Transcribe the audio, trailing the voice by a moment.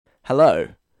Hello,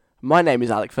 my name is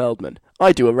Alec Feldman.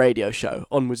 I do a radio show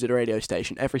on Wizard Radio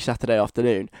Station every Saturday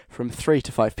afternoon from 3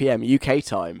 to 5 PM UK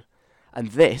time. And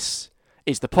this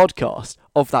is the podcast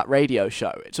of that radio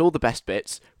show. It's all the best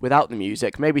bits, without the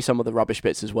music, maybe some of the rubbish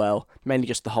bits as well, mainly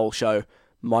just the whole show,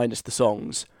 minus the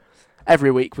songs.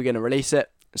 Every week we're going to release it,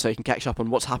 so you can catch up on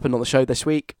what's happened on the show this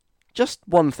week. Just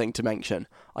one thing to mention,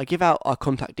 I give out our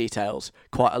contact details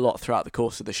quite a lot throughout the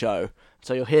course of the show,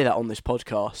 so you'll hear that on this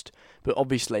podcast, but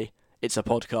obviously it's a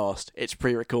podcast, it's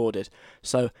pre-recorded,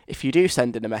 so if you do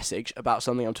send in a message about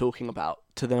something I'm talking about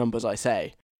to the numbers I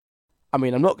say, I'm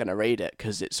not going to read it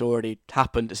because it's already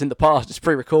happened, it's in the past, it's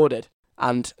pre-recorded,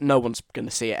 and no one's going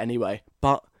to see it anyway,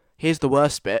 but here's the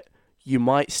worst bit, you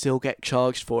might still get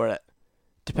charged for it,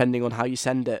 depending on how you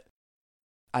send it.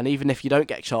 And even if you don't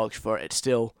get charged for it, it's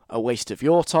still a waste of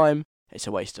your time, it's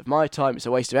a waste of my time, it's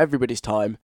a waste of everybody's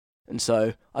time, and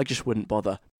so I just wouldn't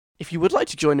bother. If you would like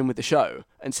to join in with the show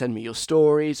and send me your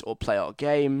stories or play our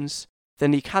games,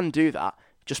 then you can do that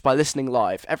just by listening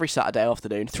live every Saturday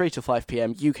afternoon, 3 to 5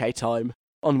 PM UK time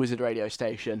on Wizard Radio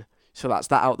Station. So that's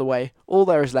that out the way. All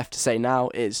there is left to say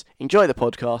now is enjoy the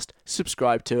podcast,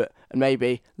 subscribe to it, and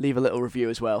maybe leave a little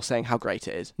review as well saying how great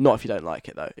it is. Not if you don't like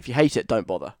it though. If you hate it, don't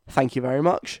bother. Thank you very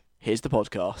much. Here's the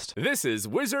podcast. This is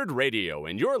Wizard Radio,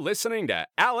 and you're listening to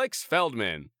Alex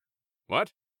Feldman.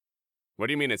 What? What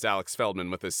do you mean it's Alex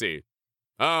Feldman with a C?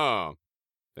 Oh,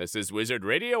 this is Wizard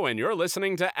Radio, and you're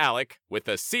listening to Alec with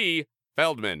a C,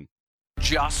 Feldman.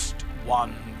 Just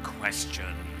one question.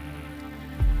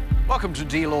 Welcome to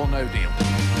Deal or No Deal.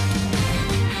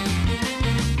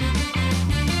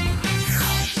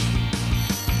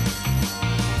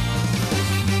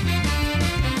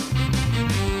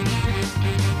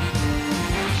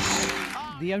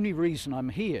 The only reason I'm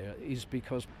here is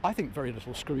because I think very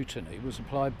little scrutiny was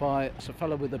applied by a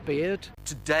fellow with a beard.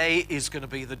 Today is going to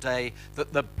be the day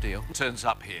that the deal turns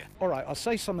up here. All right, I'll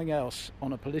say something else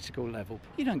on a political level.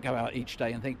 You don't go out each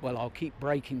day and think, well, I'll keep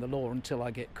breaking the law until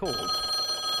I get caught.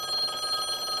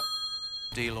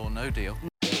 Deal or no deal.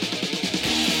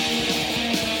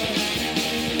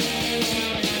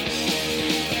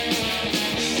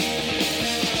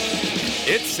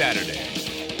 It's Saturday.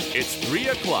 It's 3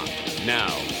 o'clock.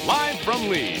 Now, live from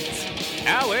Leeds,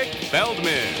 Alec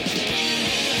Feldman.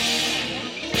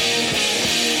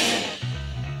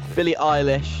 Billie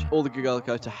Eilish, All the Good Girls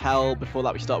Go to Hell. Before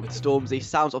that we start with Stormzy,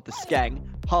 Sounds of the Skeng.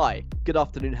 Hi, good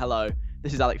afternoon, hello.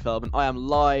 This is Alec Feldman. I am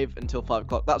live until 5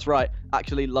 o'clock. That's right,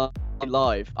 actually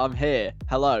live. I'm here.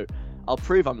 Hello. I'll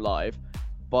prove I'm live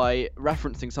by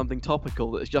referencing something topical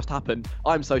that has just happened.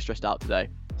 I'm so stressed out today.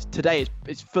 Today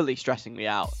is fully stressing me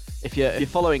out. If you're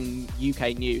following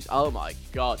UK news, oh my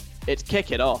god, it's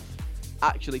kicking off.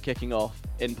 Actually kicking off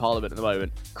in Parliament at the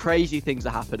moment. Crazy things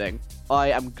are happening.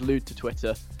 I am glued to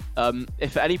Twitter.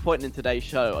 If at any point in today's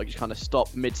show I just kind of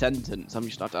stop mid-sentence, I'm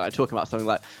just, I don't know, talking about something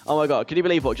like, oh my god, can you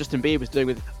believe what Justin Bieber's doing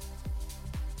with...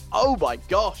 Oh my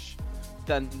gosh!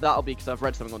 Then that'll be because I've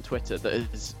read something on Twitter that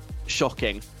is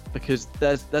shocking, because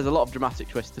there's a lot of dramatic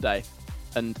twists today.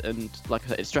 And like I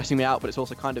said, it's stressing me out, but it's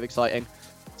also kind of exciting.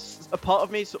 A part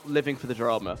of me is sort of living for the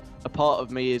drama. A part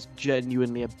of me is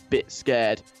genuinely a bit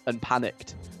scared and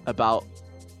panicked about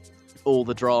all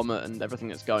the drama and everything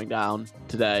that's going down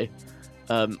today.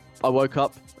 I woke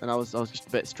up and I was just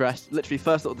a bit stressed. Literally,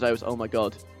 first thought of the day was, oh my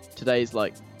god, today's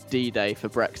like D-Day for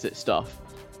Brexit stuff,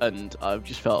 and I've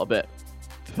just felt a bit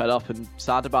fed up and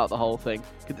sad about the whole thing.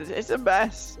 It's a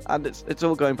mess, and it's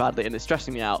all going badly, and it's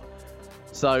stressing me out.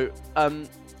 So,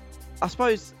 I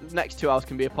suppose the next 2 hours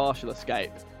can be a partial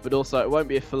escape, but also it won't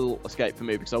be a full escape for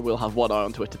me because I will have one eye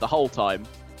on Twitter the whole time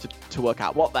to work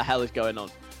out what the hell is going on.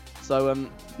 So,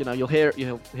 you'll hear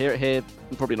it here,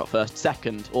 probably not first,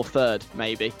 second or third,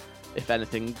 maybe, if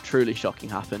anything truly shocking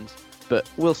happens. But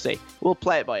we'll see. We'll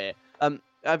play it by ear.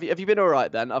 Have you been all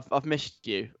right then? I've missed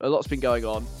you. A lot's been going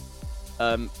on.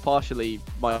 Partially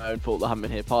my own fault that I haven't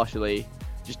been here. Partially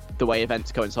just the way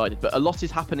events coincided, but a lot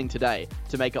is happening today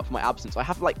to make up for my absence. I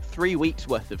have like 3 weeks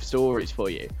worth of stories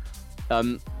for you,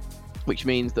 which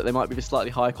means that they might be of a slightly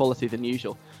higher quality than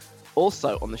usual.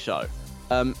 Also on the show,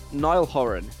 Niall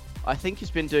Horan, I think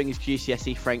he's been doing his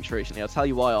GCSE French recently. I'll tell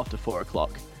you why after 4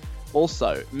 o'clock.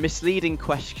 Also, misleading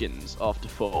questions after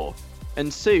 4,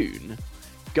 and soon,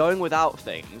 going without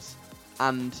things,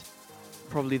 and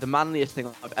probably the manliest thing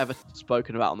I've ever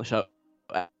spoken about on the show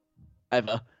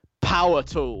ever, power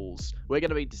tools. We're going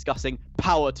to be discussing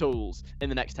power tools in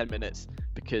the next 10 minutes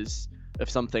because of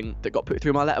something that got put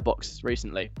through my letterbox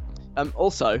recently.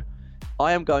 Also,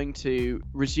 I am going to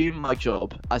resume my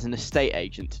job as an estate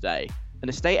agent today. An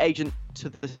estate agent to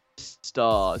the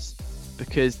stars,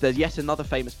 because there's yet another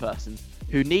famous person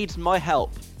who needs my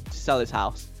help to sell his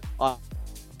house,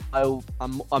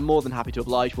 I'm more than happy to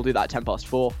oblige. We'll do that at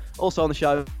 4:10. Also on the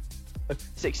show,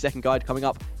 60-second guide coming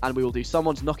up, and we will do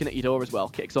Someone's Knocking at Your Door as well.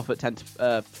 Kicks off at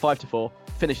 5 to 4,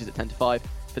 finishes at 10 to 5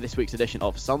 for this week's edition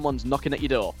of Someone's Knocking at Your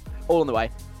Door. All on the way.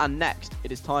 And next,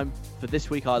 it is time for This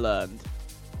Week I Learned.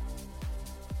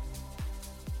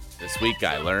 This week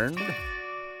I learned.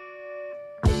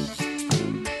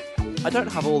 I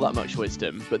don't have all that much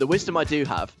wisdom, but the wisdom I do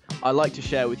have, I like to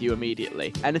share with you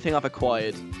immediately. Anything I've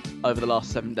acquired over the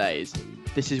last 7 days,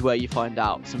 this is where you find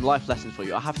out some life lessons for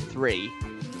you. I have 3,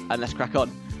 and let's crack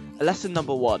on. Lesson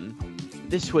number 1.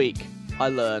 This week I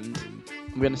learned,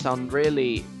 I'm going to sound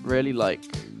really, really like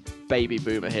baby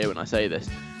boomer here when I say this.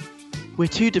 We're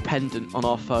too dependent on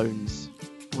our phones.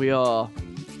 We are.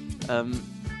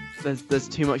 There's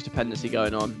too much dependency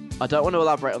going on. I don't want to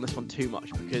elaborate on this one too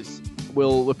much because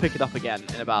we'll pick it up again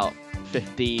in about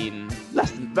 15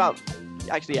 minutes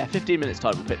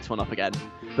time. We'll pick this one up again.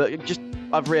 But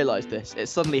I've realised this. It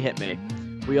suddenly hit me.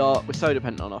 We're so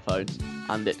dependent on our phones,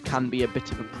 and it can be a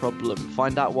bit of a problem.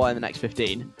 Find out why in the next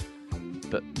 15.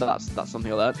 But that's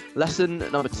something I learned. Lesson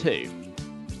number 2.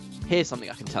 Here's something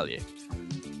I can tell you.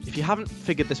 If you haven't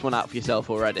figured this one out for yourself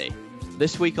already,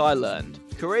 this week I learned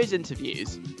careers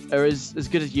interviews are as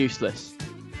good as useless,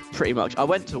 pretty much. I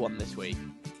went to one this week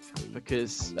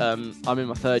because I'm in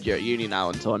my 3rd year at uni now,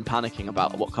 and so I'm panicking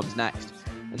about what comes next.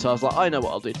 And so I was like, I know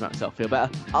what I'll do to make myself feel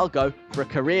better. I'll go for a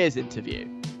careers interview.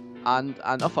 And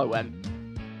off I went.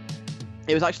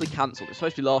 It was actually cancelled. It was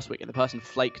supposed to be last week, and the person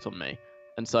flaked on me.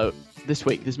 And so this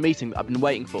week, this meeting that I've been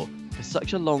waiting for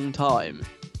such a long time,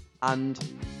 and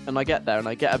I get there and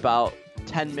I get about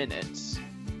 10 minutes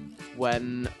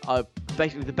when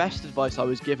basically the best advice I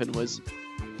was given was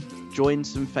join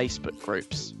some Facebook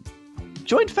groups.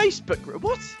 Join Facebook group?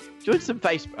 What? Join some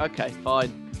Facebook? Okay,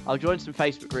 fine. I'll join some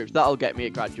Facebook groups. That'll get me a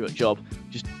graduate job.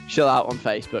 Just chill out on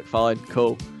Facebook. Fine,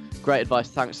 cool. Great advice.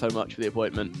 Thanks so much for the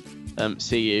appointment.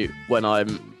 See you when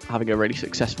I'm having a really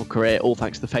successful career. All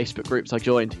thanks to the Facebook groups I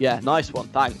joined. Yeah, nice one.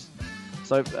 Thanks.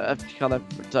 So kind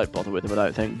of don't bother with them. I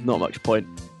don't think. Not much point.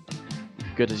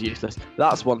 Good as useless.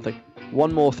 That's one thing.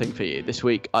 One more thing for you. This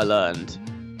week I learned.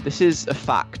 This is a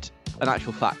fact, an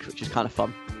actual fact, which is kind of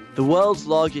fun. The world's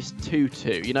largest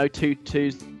tutu. You know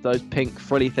tutus, those pink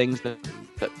frilly things that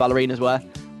ballerinas wear?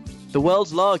 The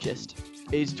world's largest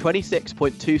is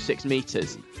 26.26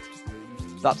 meters.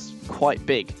 That's quite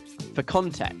big. For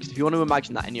context, if you want to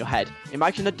imagine that in your head,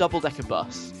 imagine a double-decker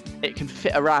bus. It can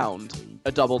fit around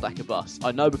a double-decker bus.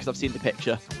 I know because I've seen the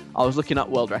picture. I was looking up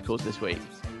world records this week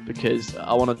because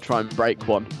I want to try and break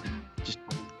one. Just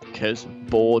because,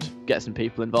 bored, get some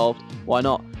people involved. Why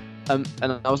not? And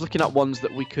I was looking at ones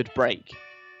that we could break,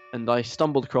 and I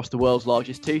stumbled across the world's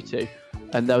largest tutu,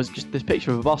 and there was just this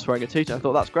picture of a boss wearing a tutu. I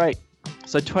thought that's great.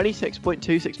 So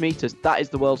 26.26 meters. That is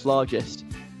the world's largest.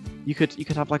 You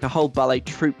could have like a whole ballet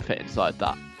troupe fit inside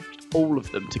that, just all of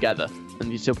them together,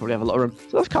 and you'd still probably have a lot of room.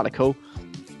 So that's kind of cool.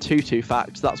 Tutu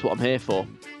facts. That's what I'm here for.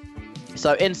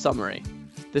 So in summary,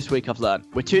 this week I've learned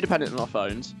we're too dependent on our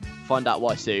phones. Find out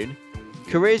why soon.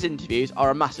 Careers interviews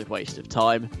are a massive waste of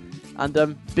time. And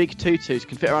big tutus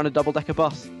can fit around a double-decker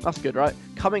bus. That's good, right?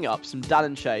 Coming up, some Dan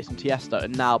and Shay, some Tiesto,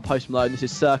 and now Post Malone. This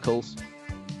is Circles.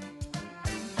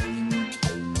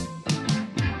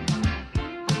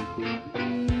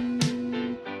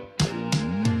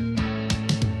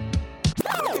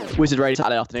 Wizard Radio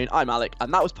Saturday afternoon. I'm Alec,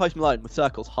 and that was Post Malone with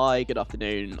Circles. Hi, good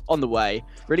afternoon. On the way,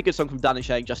 really good song from Dan and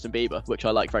Shay and Justin Bieber, which I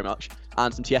like very much,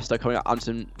 and some Tiesto coming up, and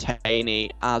some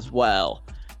Taney as well.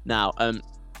 Now,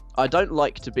 I don't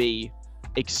like to be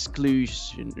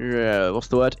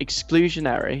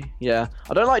exclusionary. Yeah,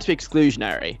 I don't like to be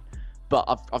exclusionary, but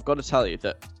I've got to tell you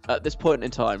that at this point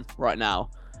in time, right now,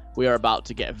 we are about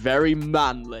to get very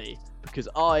manly because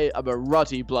I am a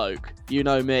ruddy bloke. You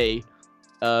know me,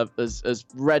 as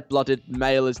red-blooded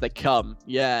male as they come.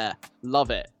 Yeah,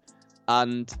 love it.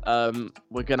 And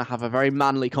we're gonna have a very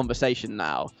manly conversation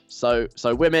now. So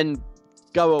women,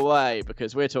 go away,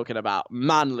 because we're talking about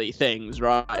manly things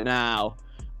right now.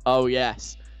 Oh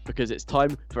yes, because it's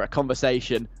time for a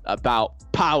conversation about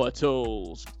power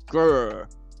tools. Grr.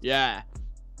 Yeah.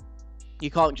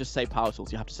 You can't just say power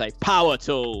tools, you have to say power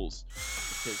tools.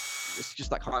 Because it's just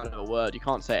that kind of a word. You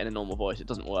can't say it in a normal voice, it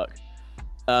doesn't work.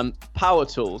 Power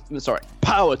tools.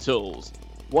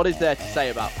 What is there to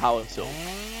say about power tools?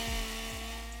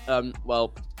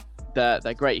 Well,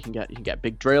 they're great. You can get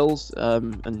big drills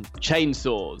and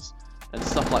chainsaws and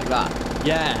stuff like that.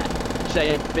 Yeah,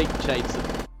 big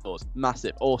chainsaws,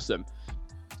 massive, awesome.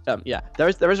 Yeah, there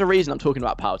is a reason I'm talking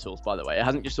about power tools, by the way. It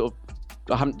hasn't just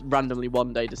I haven't randomly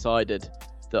one day decided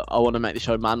that I want to make the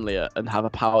show manlier and have a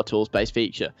power tools based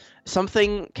feature.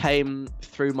 Something came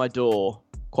through my door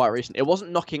quite recently. It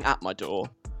wasn't knocking at my door.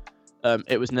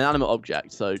 It was an inanimate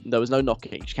object, so there was no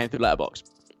knocking. It just came through the letterbox,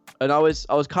 and I was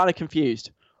kind of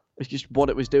confused. It's just what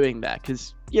it was doing there,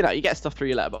 because you get stuff through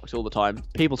your letterbox all the time.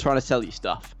 People trying to sell you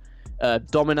stuff.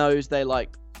 Domino's, they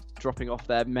like dropping off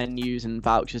their menus and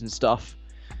vouchers and stuff.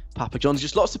 Papa John's,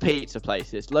 just lots of pizza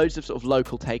places, loads of sort of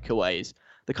local takeaways.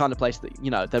 The kind of place that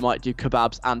they might do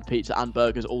kebabs and pizza and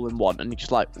burgers all in one, and you're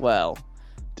just like, well,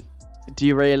 do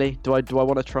you really? Do I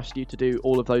want to trust you to do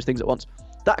all of those things at once?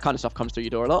 That kind of stuff comes through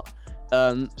your door a lot.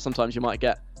 Sometimes you might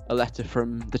get a letter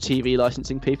from the TV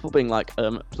licensing people being like,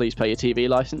 please pay your TV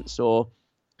license, or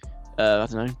I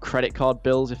don't know, credit card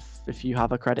bills if you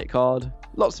have a credit card.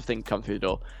 Lots of things come through the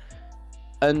door,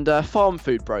 and farm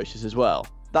food brochures as well.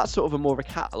 That's sort of more of a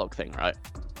catalogue thing, right?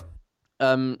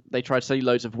 They try to sell you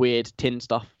loads of weird tin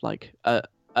stuff, like a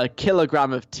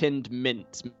kilogram of tinned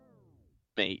mince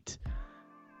meat,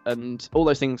 and all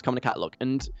those things come in a catalogue.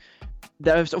 And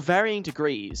there are sort of varying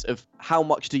degrees of how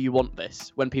much do you want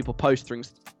this when people post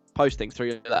things through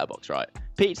your letterbox, right?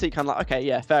 Pizza, you kind of like, okay,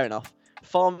 yeah, fair enough.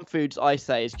 Farm foods, I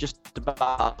say, is just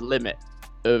about the limit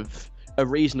of a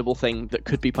reasonable thing that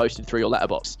could be posted through your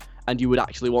letterbox, and you would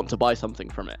actually want to buy something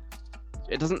from it.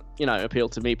 It doesn't, appeal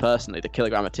to me personally, the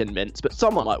kilogram of tinned mince, but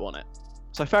someone might want it.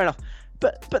 So fair enough.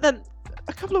 But then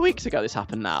a couple of weeks ago this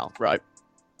happened now, right?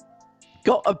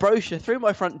 Got a brochure through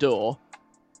my front door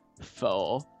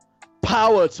for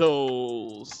power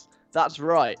tools. That's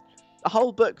right. A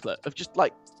whole booklet of just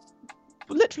like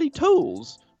literally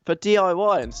tools for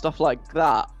DIY and stuff like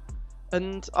that.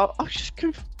 And I was just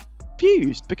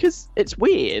confused because it's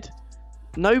weird.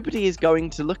 Nobody is going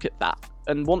to look at that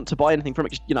and want to buy anything from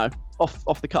it, just,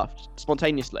 off the cuff,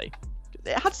 spontaneously.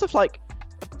 It had stuff like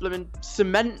a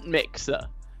cement mixer.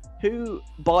 Who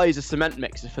buys a cement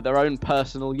mixer for their own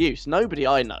personal use? Nobody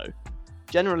I know.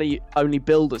 Generally, only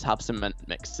builders have cement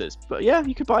mixers. But yeah,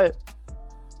 you could buy it.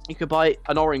 You could buy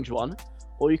an orange one,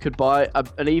 or you could buy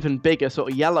an even bigger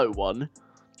sort of yellow one.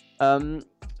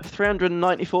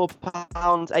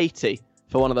 £394.80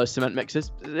 for one of those cement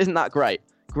mixers. Isn't that great?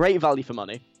 Great value for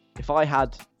money. If I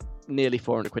had nearly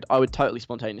 400 quid, I would totally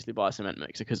spontaneously buy a cement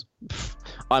mixer, because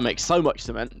I make so much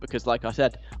cement, because like I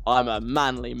said, I'm a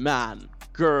manly man.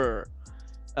 Grr.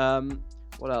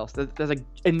 What else? There's an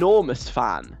enormous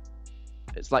fan.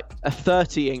 It's like a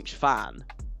 30-inch fan.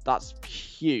 That's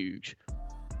huge.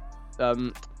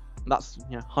 That's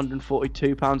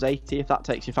 £142.80 if that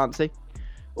takes your fancy.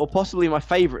 Or possibly my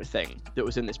favourite thing that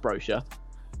was in this brochure,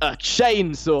 a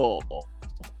chainsaw.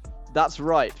 That's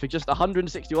right, for just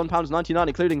 £161.99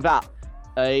 including VAT,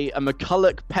 a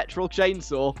McCulloch petrol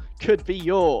chainsaw could be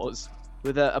yours,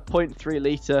 with a 0.3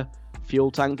 litre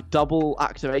fuel tank, double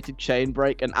activated chain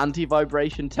brake, and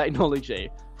anti-vibration technology.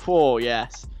 Oh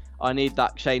yes, I need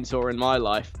that chainsaw in my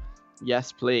life.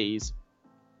 Yes, please.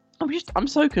 I'm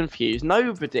so confused.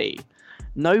 Nobody's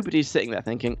sitting there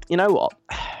thinking, you know what?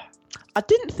 I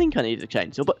didn't think I needed a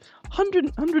chainsaw, but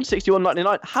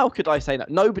 £161.99, how could I say no?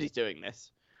 Nobody's doing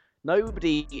this.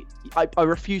 Nobody, I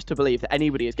refuse to believe that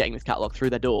anybody is getting this catalogue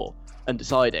through their door and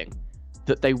deciding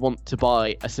that they want to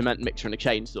buy a cement mixer and a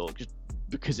chainsaw just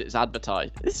because it's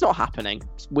advertised. It's not happening.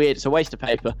 It's weird. It's a waste of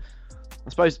paper. I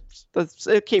suppose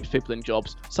it keeps people in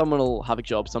jobs. Someone will have a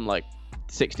job, some like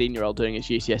 16-year-old doing his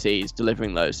GCSEs,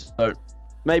 delivering those. So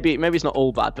maybe it's not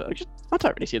all bad, but I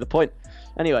don't really see the point.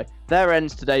 Anyway, there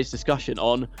ends today's discussion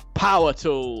on power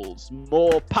tools.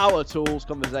 More power tools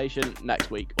conversation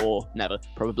next week, or never,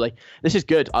 probably. This is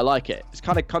good. I like it. It's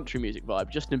kind of country music vibe.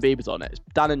 Justin Bieber's on it. It's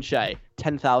Dan and Shay,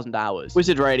 10,000 Hours.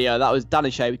 Wizard Radio, that was Dan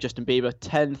and Shay with Justin Bieber,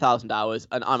 10,000 Hours.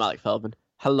 And I'm Alec Feldman.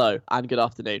 Hello and good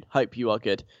afternoon. Hope you are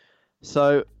good.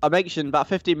 So I mentioned about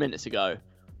 15 minutes ago,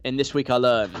 in This Week I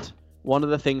Learned, one of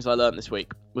the things I learned this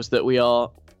week was that we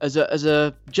are, as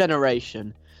a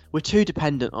generation, we're too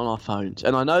dependent on our phones.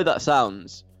 And I know that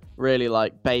sounds really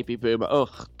like baby boomer.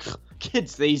 Ugh,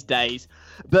 kids these days.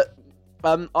 But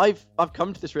I've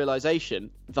come to this realization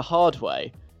the hard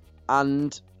way.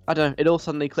 And I don't know, it all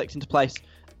suddenly clicked into place.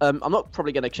 I'm not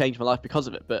probably going to change my life because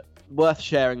of it, but worth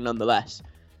sharing nonetheless.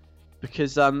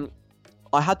 Because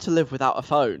I had to live without a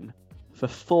phone for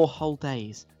 4 whole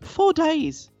days. 4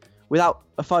 days without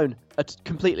a phone.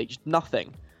 Completely, just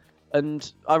nothing.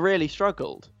 And I really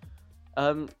struggled.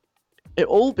 It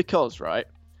all because, right,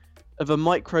 of a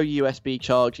micro USB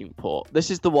charging port. This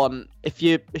is the one, if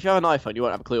you have an iPhone, you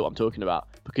won't have a clue what I'm talking about,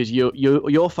 because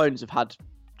your phones have had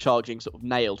charging sort of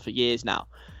nailed for years now.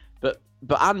 But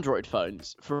Android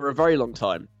phones, for a very long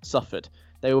time, suffered.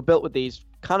 They were built with these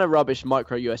kind of rubbish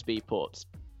micro USB ports.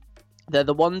 They're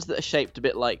the ones that are shaped a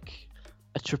bit like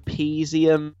a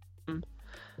trapezium,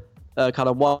 kind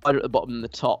of wider at the bottom than the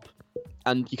top,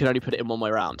 and you can only put it in one way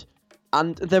around.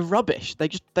 And they're rubbish.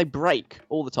 They break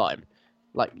all the time.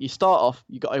 Like, you start off,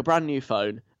 you got a brand new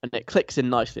phone, and it clicks in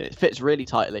nicely, and it fits really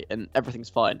tightly, and everything's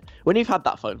fine. When you've had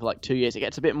that phone for like 2 years, it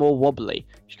gets a bit more wobbly.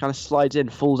 It kind of slides in,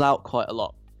 falls out quite a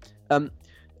lot.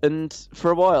 And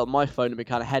for a while, my phone had been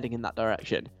kind of heading in that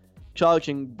direction.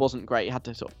 Charging wasn't great. You had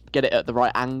to sort of get it at the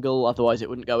right angle, otherwise it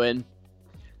wouldn't go in.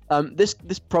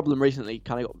 This problem recently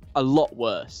kind of got a lot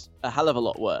worse, a hell of a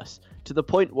lot worse, to the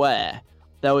point where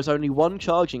there was only one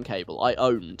charging cable I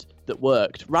owned that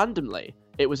worked randomly.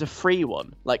 It was a free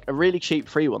one, like a really cheap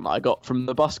free one that I got from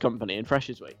the bus company in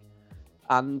Freshers Week.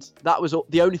 And that was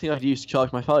the only thing I could use to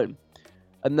charge my phone.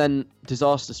 And then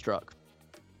disaster struck.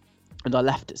 And I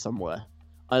left it somewhere.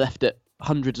 I left it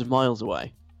hundreds of miles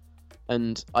away.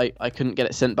 And I couldn't get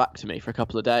it sent back to me for a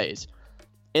couple of days.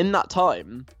 In that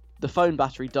time, the phone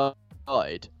battery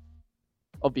died.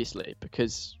 Obviously,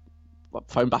 because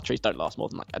phone batteries don't last more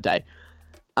than like a day.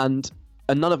 And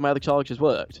none of my other chargers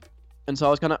worked. And so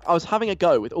I was having a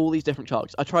go with all these different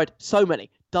chargers. I tried so many,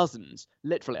 dozens,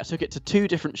 literally. I took it to 2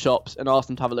 different shops and asked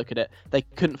them to have a look at it. They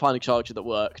couldn't find a charger that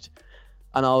worked.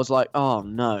 And I was like, oh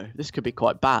no, this could be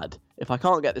quite bad. If I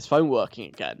can't get this phone working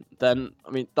again, then,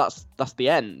 I mean, that's the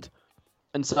end.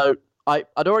 And so I'd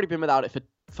already been without it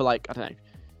for like, I don't know,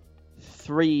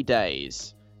 3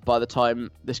 days by the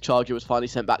time this charger was finally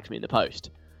sent back to me in the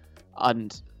post.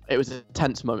 And it was a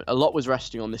tense moment. A lot was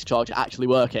resting on this charger actually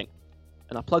working.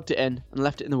 And I plugged it in and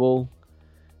left it in the wall.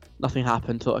 Nothing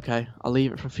happened. Thought, okay, I'll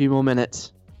leave it for a few more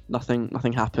minutes. Nothing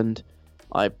happened.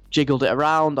 I jiggled it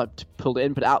around. I pulled it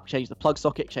in, put it out, changed the plug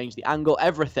socket, changed the angle,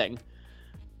 everything.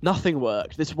 Nothing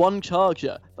worked. This one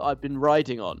charger that I've been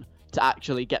riding on to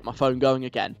actually get my phone going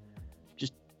again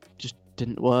just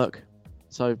didn't work.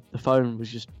 So the phone was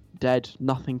just dead.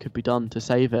 Nothing could be done to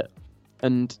save it.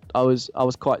 And I was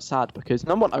quite sad because,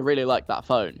 number one, I really liked that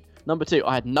phone. Number 2,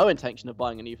 I had no intention of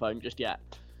buying a new phone just yet.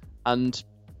 And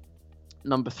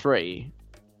number 3,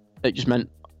 it just meant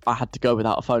I had to go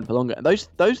without a phone for longer. And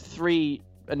those 3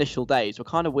 initial days were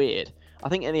kind of weird. I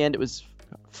think in the end it was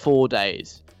 4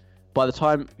 days. By the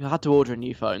time I had to order a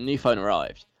new phone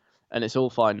arrived. And it's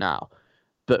all fine now.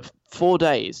 But 4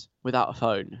 days without a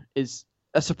phone is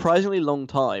a surprisingly long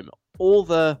time. All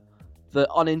the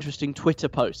uninteresting Twitter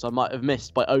posts I might have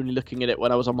missed by only looking at it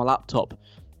when I was on my laptop.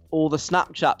 All the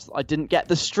Snapchats I didn't get.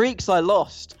 The streaks I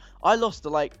lost. I lost a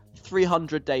like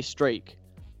 300-day streak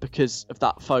because of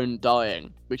that phone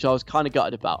dying, which I was kind of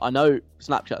gutted about. I know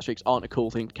Snapchat streaks aren't a cool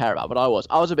thing to care about, but I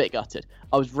was a bit gutted.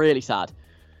 I was really sad.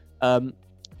 And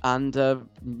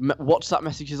WhatsApp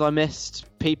messages I missed.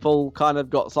 People kind of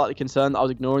got slightly concerned that I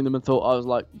was ignoring them and thought I was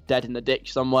like dead in the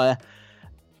ditch somewhere.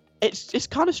 It's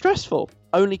kind of stressful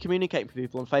only communicating with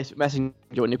people on Facebook Messenger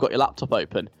when you've got your laptop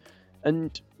open.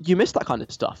 And you miss that kind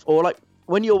of stuff. Or like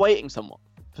when you're waiting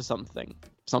for something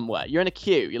somewhere, you're in a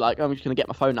queue, you're like, oh, I'm just going to get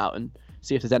my phone out and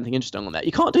see if there's anything interesting on there.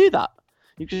 You can't do that.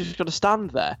 You've just got to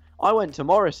stand there. I went to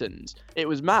Morrison's. It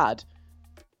was mad.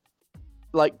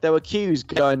 Like, there were queues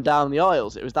going down the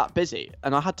aisles. It was that busy.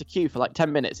 And I had to queue for like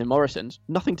 10 minutes in Morrison's.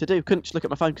 Nothing to do. Couldn't just look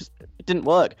at my phone because it didn't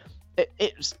work.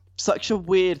 It's such a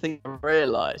weird thing to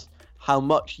realise how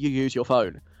much you use your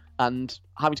phone. And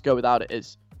having to go without it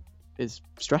is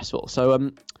stressful.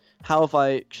 So how have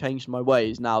I changed my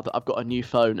ways now that I've got a new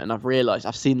phone and I've realised,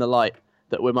 I've seen the light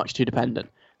that we're much too dependent?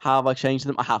 How have I changed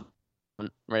them? I haven't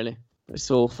really.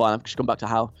 It's all fine. I've just gone back to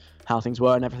how things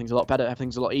were, and everything's a lot better.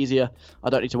 Everything's a lot easier. I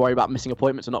don't need to worry about missing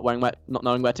appointments or not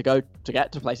knowing where to go to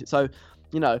get to places. So,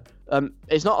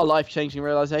 it's not a life-changing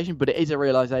realisation, but it is a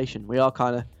realisation. We are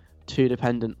kind of too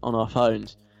dependent on our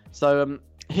phones. So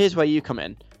here's where you come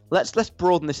in. Let's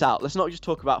broaden this out. Let's not just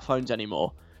talk about phones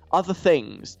anymore. Other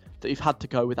things that you've had to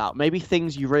go without. Maybe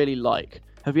things you really like.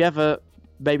 Have you ever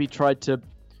maybe tried to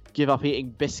give up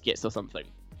eating biscuits or something?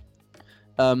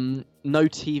 No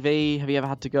TV. Have you ever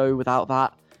had to go without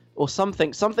that? Or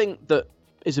something that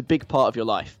is a big part of your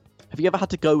life. Have you ever had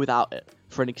to go without it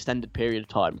for an extended period of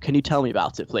time? Can you tell me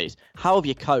about it, please? How have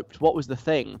you coped? What was the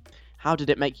thing? How did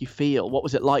it make you feel? What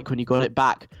was it like when you got it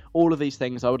back? All of these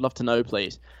things I would love to know,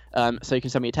 please. So you can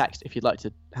send me a text if you'd like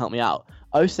to help me out.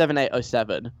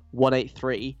 07807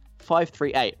 183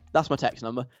 538. That's my text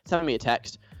number. Send me a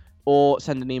text or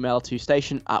send an email to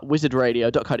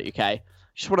station@wizardradio.co.uk.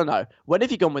 Just want to know, when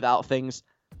have you gone without things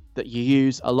that you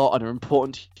use a lot and are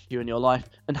important to you in your life,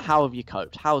 and how have you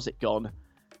coped? How's it gone?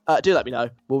 Do let me know.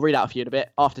 We'll read out for you in a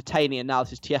bit. After Taney, and now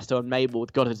this is Tiesto and Mabel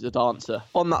with God Is a Dancer.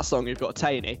 On that song, you've got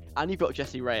Taney, and you've got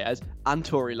Jessie Reyez and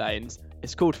Tory Lanez.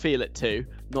 It's called Feel It Too,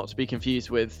 not to be confused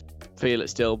with Feel It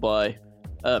Still by,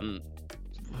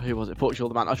 who was it? Portugal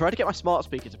the Man. I tried to get my smart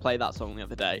speaker to play that song the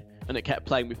other day, and it kept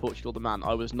playing with Portugal the Man.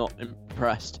 I was not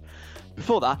impressed.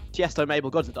 Before that, Tiesto, Mabel,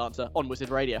 God's a Dancer on Wizard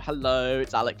Radio. Hello,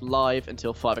 it's Alec live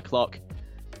until 5 o'clock,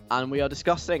 and we are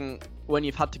discussing when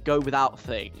you've had to go without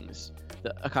things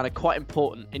that are kind of quite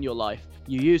important in your life.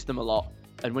 You use them a lot,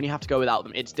 and when you have to go without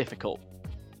them, it's difficult.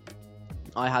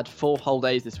 I had 4 whole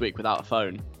days this week without a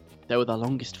phone. They were the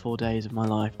longest 4 days of my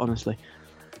life, honestly.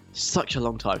 Such a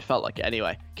long time, felt like it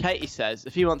anyway. Katie says,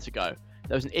 a few months ago,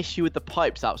 there was an issue with the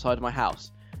pipes outside of my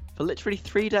house. For literally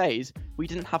 3 days, we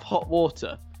didn't have hot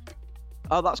water.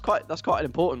 Oh, that's quite an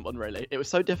important one, really. It was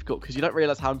so difficult because you don't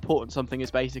realise how important something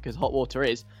as basic as hot water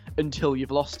is until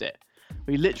you've lost it.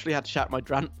 We literally had to shout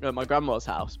at my grandma's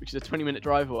house, which is a 20-minute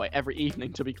drive away, every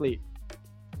evening to be clean.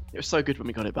 It was so good when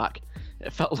we got it back.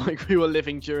 It felt like we were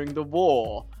living during the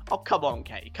war. Oh, come on,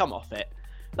 Katie, come off it.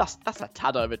 That's a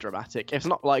tad over dramatic. It's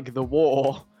not like the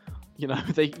war, you know.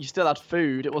 You still had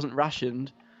food. It wasn't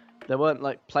rationed. There weren't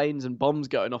like planes and bombs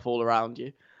going off all around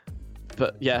you.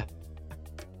 But yeah,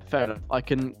 fair enough. I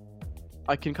can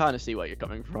kind of see where you're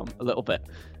coming from a little bit.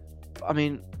 I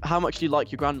mean, how much do you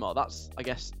like your grandma? That's, I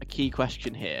guess, a key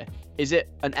question here. Is it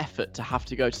an effort to have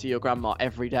to go to see your grandma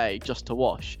every day just to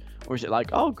wash, or is it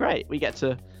like, oh great, we get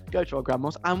to go to our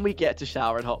grandma's and we get to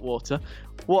shower in hot water?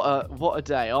 What a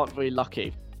day, aren't we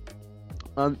lucky?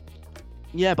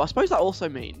 Yeah, but I suppose that also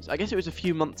means, I guess it was a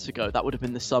few months ago, that would have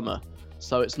been the summer,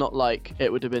 so it's not like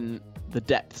it would have been the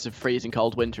depths of freezing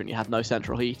cold winter and you had no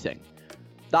central heating.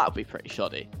 That would be pretty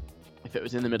shoddy if it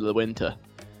was in the middle of the winter.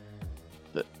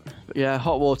 But yeah,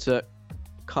 hot water,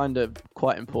 kind of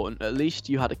quite important. At least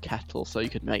you had a kettle so you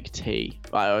could make tea.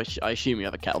 I assume you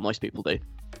have a kettle, most people do.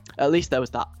 At least there was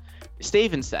that.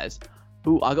 Stephen says,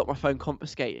 ooh, I got my phone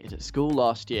confiscated at school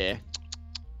last year.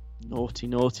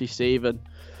 Naughty Stephen.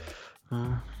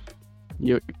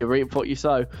 You reap what you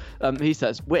sow. He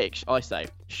says, which, I say,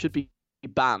 should be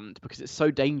banned because it's so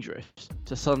dangerous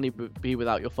to suddenly be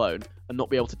without your phone and not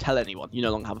be able to tell anyone you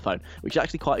no longer have a phone, which is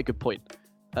actually quite a good point.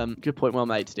 Good point, well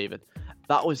made, Stephen.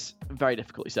 That was very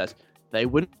difficult, he says. They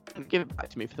wouldn't give it back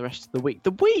to me for the rest of the week.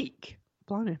 The week?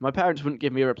 Blimey. My parents wouldn't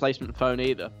give me a replacement phone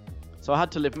either. So I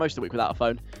had to live most of the week without a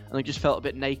phone, and I just felt a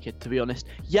bit naked, to be honest.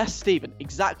 Yes, Stephen,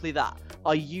 exactly that.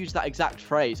 I used that exact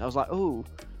phrase. I was like, ooh,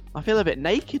 I feel a bit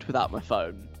naked without my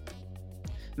phone.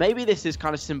 Maybe this is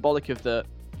kind of symbolic of the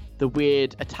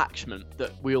weird attachment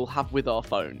that we all have with our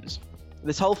phones.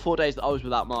 This whole 4 days that I was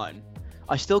without mine,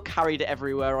 I still carried it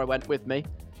everywhere I went with me,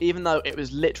 even though it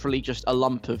was literally just a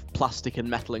lump of plastic and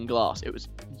metal and glass. It was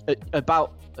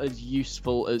about as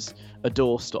useful as a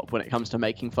doorstop when it comes to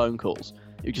making phone calls.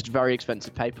 It was just very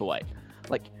expensive paperweight.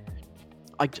 Like,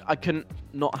 I couldn't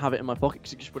not have it in my pocket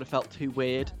because it just would have felt too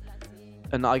weird.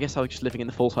 And I guess I was just living in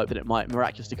the false hope that it might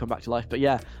miraculously come back to life. But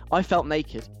yeah, I felt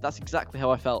naked. That's exactly how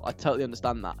I felt. I totally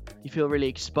understand that. You feel really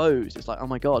exposed. It's like, oh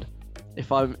my God,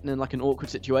 if I'm in like an awkward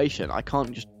situation, I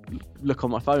can't just look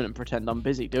on my phone and pretend I'm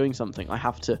busy doing something. I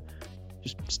have to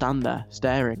just stand there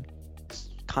staring. It's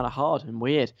kind of hard and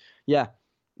weird. Yeah,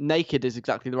 naked is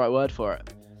exactly the right word for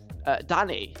it.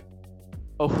 Danny.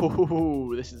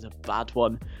 Oh, this is a bad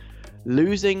one.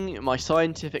 Losing my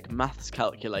scientific maths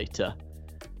calculator.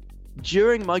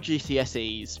 During my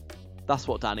GCSEs, that's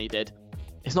what Danny did.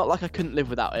 It's not like I couldn't live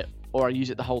without it, or I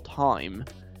use it the whole time,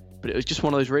 but it was just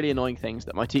one of those really annoying things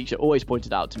that my teacher always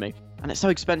pointed out to me, and it's so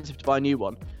expensive to buy a new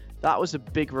one. That was a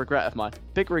big regret of mine.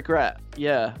 Big regret,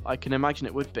 yeah, I can imagine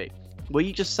it would be. Were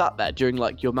you just sat there during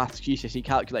like your maths GCSE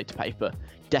calculator paper,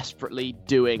 desperately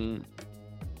doing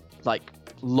like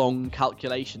long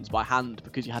calculations by hand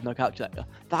because you had no calculator?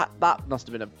 That must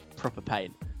have been a proper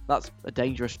pain. That's a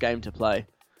dangerous game to play.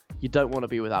 You don't want to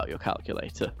be without your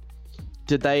calculator.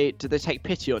 Did they take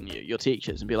pity on you, your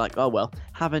teachers, and be like, oh well,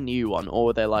 have a new one? Or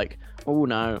were they like, oh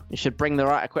no, you should bring the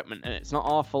right equipment and it's not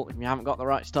our fault if you haven't got the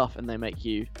right stuff, and they make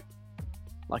you,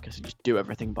 like I said, just do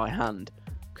everything by hand?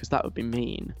 Because that would be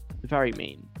mean. Very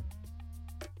mean.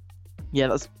 Yeah,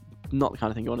 that's not the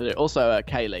kind of thing you want to do. Also,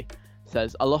 Kaylee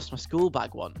says, I lost my school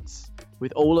bag once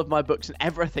with all of my books and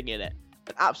everything in it.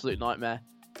 An absolute nightmare.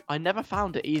 I never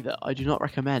found it either. I do not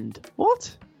recommend.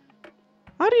 What?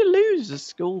 How do you lose a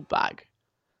school bag?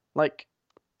 Like,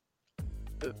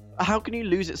 how can you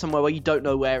lose it somewhere where you don't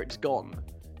know where it's gone?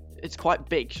 It's quite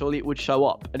big. Surely it would show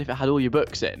up. And if it had all your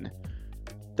books in,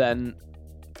 then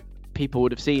people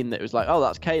would have seen that it was like, oh,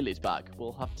 that's Kaylee's bag.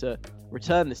 We'll have to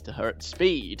return this to her at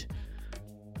speed.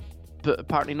 But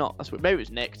apparently not. Maybe it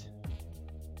was nicked.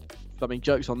 I mean,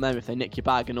 joke's on them if they nick your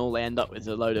bag and all they end up with is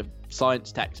a load of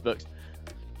science textbooks.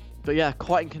 But yeah,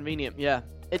 quite inconvenient. Yeah,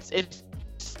 it's a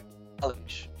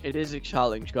challenge. It is a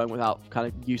challenge going without kind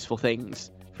of useful things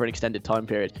for an extended time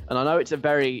period. And I know it's a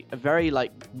very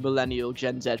like millennial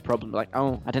Gen Z problem. Like,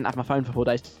 oh, I didn't have my phone for 4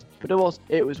 days, but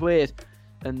it was weird.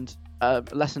 And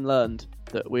lesson learned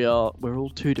that we're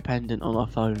all too dependent on our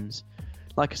phones.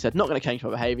 Like I said, not going to change my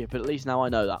behaviour, but at least now I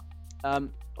know that.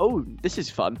 Oh, this is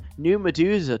fun. New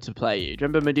Medusa to play you. Do you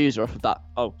remember Medusa off of that?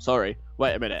 Oh, sorry.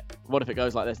 Wait a minute. What if it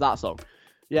goes like this? That song.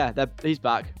 Yeah, he's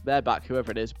back. They're back,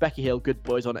 whoever it is. Becky Hill, Good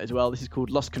Boys on it as well. This is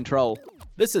called Lost Control.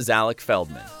 This is Alec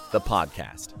Feldman, the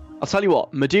podcast. I'll tell you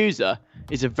what, Medusa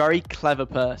is a very clever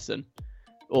person.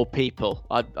 Or people.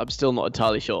 I'm still not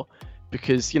entirely sure.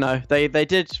 Because, you know, they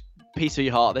did Piece of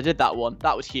Your Heart. They did that one.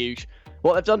 That was huge.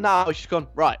 What they've done now is just gone,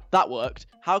 right, that worked.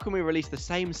 How can we release the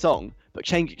same song, but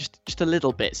change it just a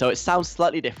little bit so it sounds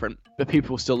slightly different, but people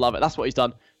will still love it? That's what he's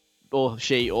done. Or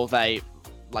she, or they.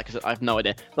 Like I said, I have no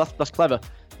idea. That's clever.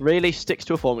 Really sticks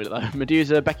to a formula, though.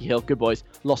 Medusa, Becky Hill, Good Boys,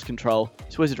 Lost Control.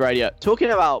 It's Wizard Radio.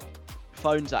 Talking about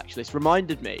phones, actually, it's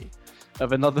reminded me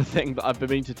of another thing that I've been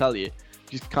meaning to tell you,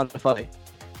 which is kind of funny.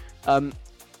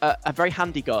 A very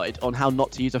handy guide on how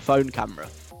not to use a phone camera.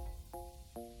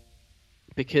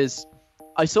 Because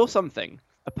I saw something.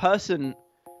 A person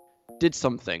did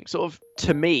something, sort of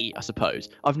to me, I suppose.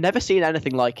 I've never seen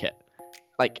anything like it.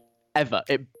 Like, ever.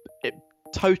 It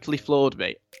totally floored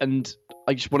me. And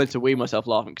I just wanted to wee myself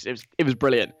laughing because it was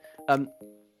brilliant.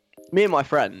 Me and my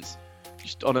friends,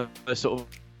 just on a sort of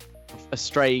a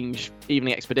strange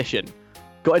evening expedition,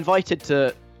 got invited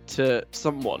to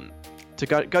someone to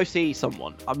go see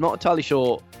someone. I'm not entirely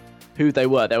sure who they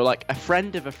were. They were like a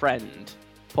friend of a friend,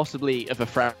 possibly of a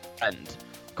friend.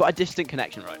 Got a distant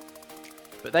connection, right?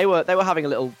 But they were having a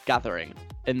little gathering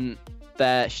in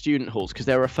their student halls because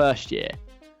they were a first year,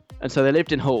 and so they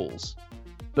lived in halls.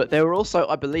 But they were also,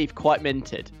 I believe, quite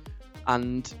minted.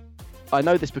 And I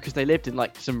know this because they lived in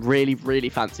like some really, really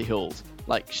fancy halls.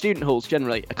 Like student halls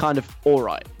generally are kind of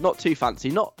alright. Not too fancy,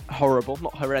 not horrible,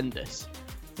 not horrendous.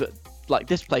 But like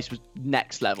this place was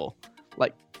next level.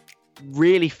 Like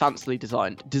really fancily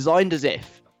designed. Designed as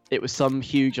if it was some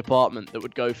huge apartment that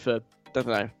would go for, I don't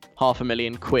know,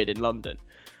 £500,000 in London.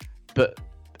 But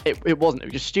it wasn't. It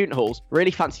was just student halls. Really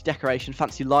fancy decoration,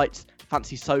 fancy lights,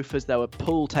 fancy sofas. There were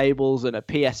pool tables and a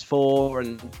PS4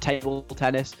 and table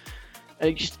tennis.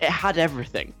 And it had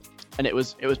everything. And it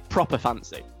was proper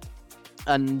fancy.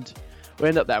 And we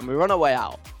ended up there and we were on our way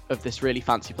out of this really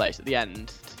fancy place at the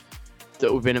end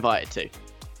that we've been invited to.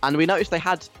 And we noticed they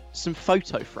had some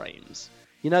photo frames.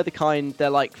 You know the kind, they're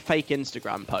like fake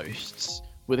Instagram posts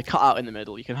with a cutout in the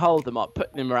middle. You can hold them up,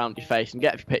 put them around your face and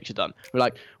get your picture done. We're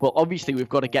like, well, obviously we've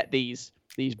got to get these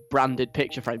branded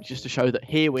picture frames just to show that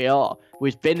here we are.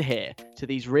 We've been here to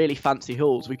these really fancy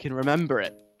halls. We can remember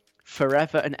it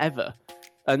forever and ever.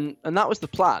 And that was the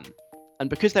plan. And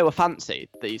because they were fancy,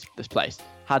 this place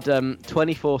had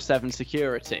 24/7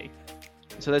 security.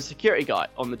 So there's a security guy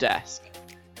on the desk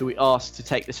who we asked to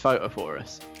take this photo for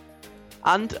us.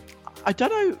 And I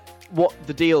don't know what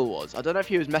the deal was. I don't know if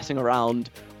he was messing around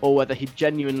or whether he'd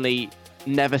genuinely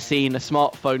never seen a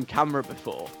smartphone camera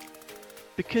before.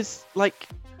 Because, like,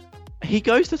 he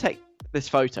goes to take this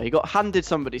photo. He got handed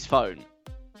somebody's phone.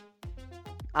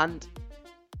 And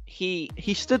he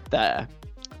stood there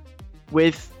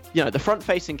with, you know, the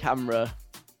front-facing camera.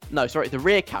 No, sorry, the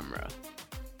rear camera.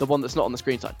 The one that's not on the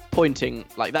screen side. Pointing,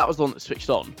 like, that was the one that switched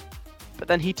on. But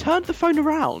then he turned the phone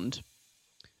around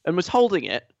and was holding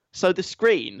it so the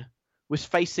screen was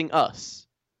facing us.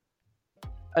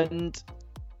 And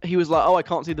he was like, oh, I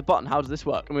can't see the button. How does this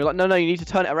work? And we were like, no, you need to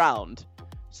turn it around.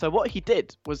 So what he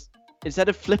did was, instead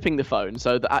of flipping the phone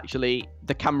so that actually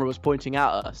the camera was pointing at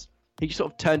us, he just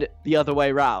sort of turned it the other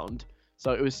way around.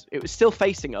 So it was still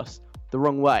facing us the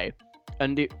wrong way.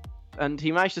 And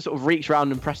he managed to sort of reach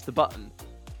around and press the button.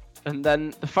 And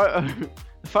then the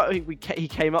photo he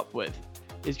came up with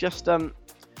is just a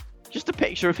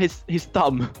picture of his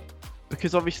thumb,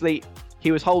 because obviously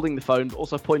he was holding the phone but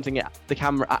also pointing the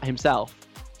camera at himself.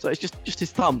 So it's just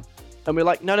his thumb. And we're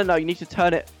like, no, you need to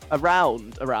turn it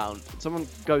around. Someone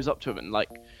goes up to him and like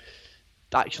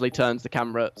actually turns the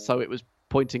camera so it was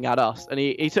pointing at us. And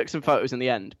he took some photos in the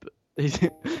end, but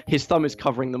his thumb is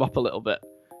covering them up a little bit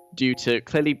due to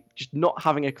clearly just not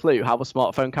having a clue how a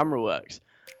smartphone camera works.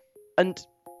 And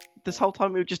this whole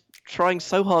time we were just trying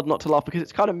so hard not to laugh because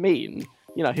it's kind of mean.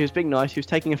 You know, he was being nice. He was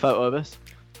taking a photo of us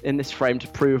in this frame to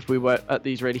prove we were at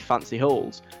these really fancy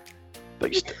halls.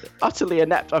 But just utterly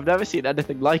inept. I've never seen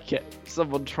anything like it.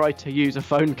 Someone tried to use a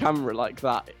phone camera like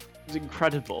that. It was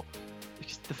incredible. It's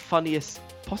just the funniest,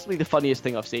 possibly the funniest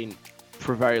thing I've seen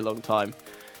for a very long time.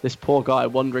 This poor guy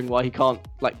wondering why he can't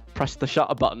like press the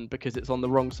shutter button because it's on the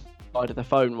wrong side of the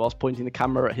phone whilst pointing the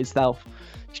camera at himself.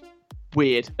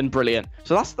 weird and brilliant.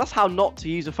 So that's how not to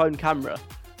use a phone camera.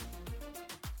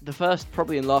 The first,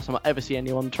 probably and last time I ever see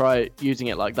anyone try using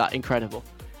it like that. Incredible.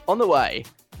 On the way,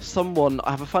 someone, I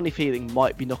have a funny feeling,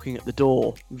 might be knocking at the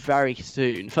door very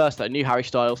soon. First though, new Harry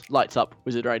Styles, Lights Up,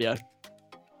 Wizard Radio.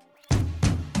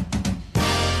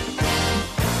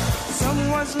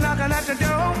 Someone's knocking at the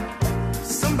door.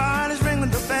 Somebody's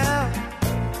ringing the bell.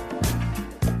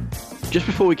 Just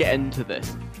before we get into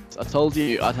this, I told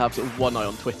you I'd have sort of one eye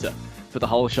on Twitter for the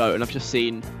whole show, and I've just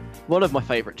seen one of my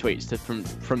favourite tweets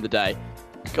from the day.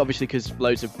 Obviously, because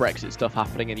loads of Brexit stuff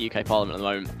happening in the UK Parliament at the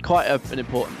moment. Quite an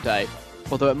important day,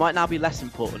 although it might now be less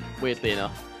important, weirdly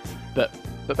enough. But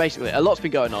basically, a lot's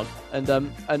been going on, and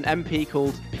an MP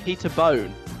called Peter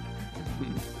Bone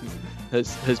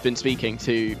has been speaking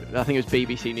to, I think it was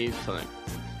BBC News or something.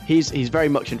 He's very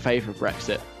much in favour of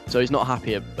Brexit, so he's not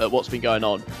happy at what's been going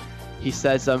on. He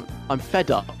says, I'm fed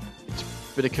up. It's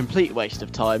been a complete waste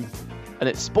of time, and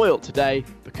it's spoilt today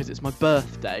because it's my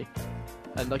birthday.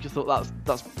 And I just thought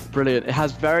that's brilliant. It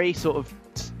has very sort of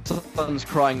sun's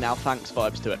crying now thanks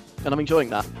vibes to it, and I'm enjoying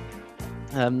that.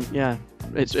 Yeah,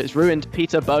 it's ruined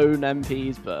Peter Bone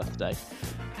MP's birthday.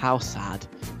 How sad.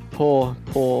 Poor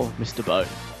Mr. Bone.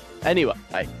 Anyway,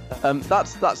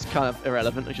 that's kind of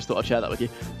irrelevant. I just thought I'd share that with you.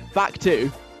 Back to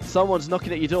someone's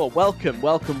knocking at your door. Welcome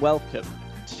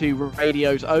to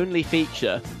radio's only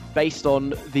feature based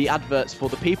on the adverts for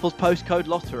the People's Postcode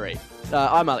Lottery.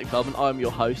 I'm Alec Feldman. I'm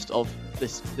your host of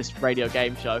this radio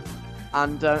game show,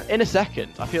 and in a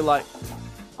second I feel like,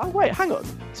 oh wait, hang on,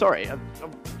 sorry,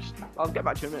 I'll get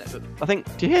back to you in a minute, but I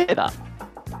think, do you hear that?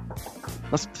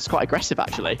 That's quite aggressive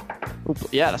actually. Ooh,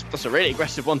 yeah, that's a really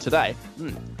aggressive one today.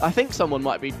 I think someone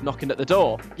might be knocking at the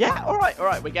door. Yeah, all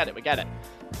right, we get it.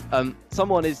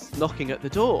 Someone is knocking at the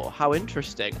door. How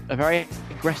interesting. A very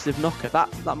aggressive knocker.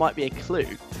 That might be a clue,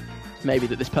 maybe,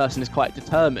 that this person is quite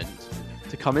determined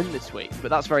to come in this week. But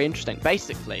that's very interesting.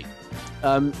 Basically,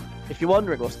 if you're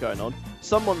wondering what's going on,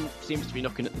 someone seems to be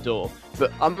knocking at the door,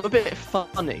 but I'm a bit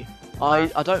funny.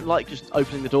 I don't like just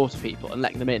opening the door to people and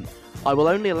letting them in. I will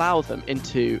only allow them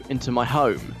into my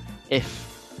home if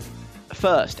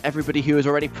first everybody who is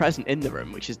already present in the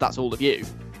room, that's all of you,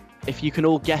 if you can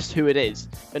all guess who it is,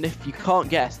 and if you can't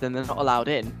guess, then they're not allowed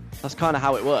in. That's kind of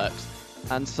how it works.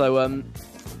 And so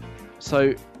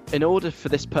in order for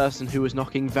this person who was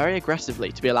knocking very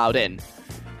aggressively to be allowed in,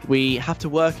 we have to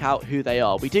work out who they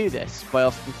are. We do this by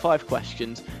asking 5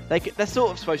 questions. They're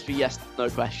sort of supposed to be yes/no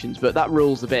questions, but that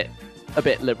rule's a bit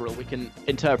liberal. We can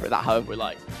interpret that however we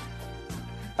like.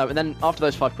 And then after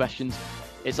those 5 questions,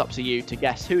 it's up to you to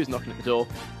guess who is knocking at the door.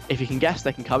 If you can guess,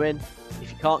 they can come in.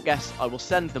 If you can't guess, I will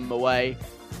send them away,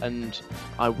 and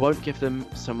I won't give them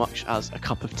so much as a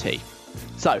cup of tea.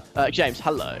 So, James,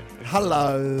 hello.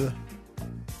 Hello.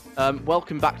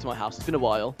 Welcome back to my house. It's been a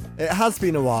while. It has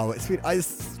been a while.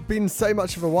 It's been so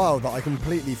much of a while that I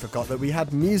completely forgot that we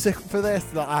had music for this,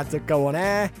 that I had to go on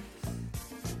air.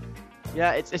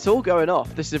 Yeah, it's all going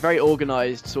off. This is a very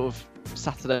organised sort of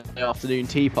Saturday afternoon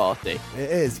tea party. It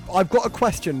is. I've got a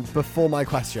question before my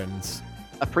questions.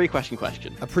 A pre-question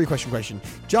question.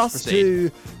 Just Proceed.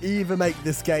 To either make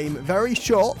this game very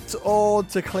short or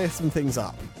to clear some things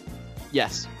up.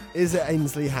 Yes. Is it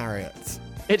Ainsley Harriott?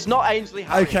 It's not Ainsley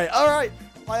Harriott. Okay, all right.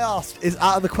 I asked. It's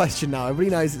out of the question now.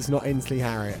 Everybody knows it's not Ainsley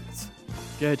Harriott.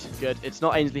 Good. It's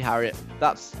not Ainsley Harriott.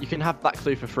 You can have that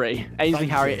clue for free. Ainsley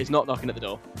Harriott is not knocking at the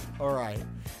door. All right. Do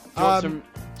you want some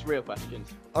real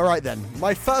questions? All right then.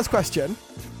 My first question.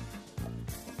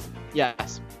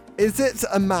 Yes. Is it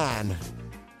a man?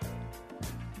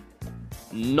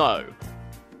 No.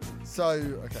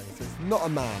 So it's not a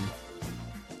man.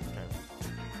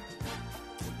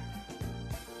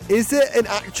 Is it an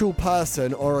actual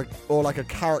person or like a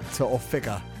character or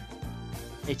figure?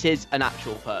 It is an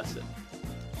actual person.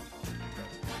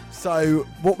 So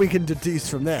what we can deduce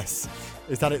from this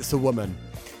is that it's a woman.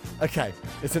 Okay,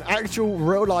 it's an actual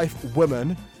real-life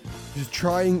woman who's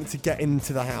trying to get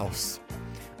into the house.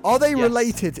 Are they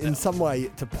related in some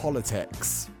way to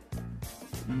politics?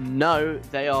 No,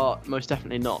 they are most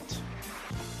definitely not.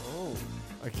 Oh,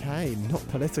 okay, not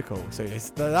political. So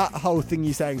that whole thing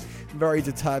you saying very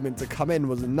determined to come in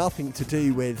was nothing to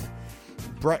do with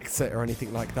Brexit or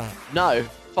anything like that. No,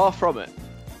 far from it.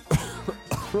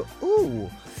 Ooh,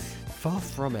 far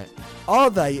from it.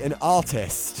 Are they an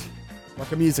artist?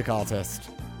 Like a music artist?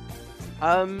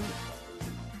 I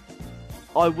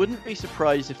wouldn't be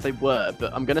surprised if they were,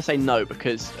 but I'm going to say no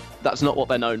because that's not what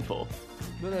they're known for.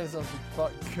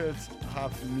 But could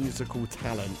have musical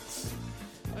talents.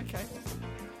 Okay.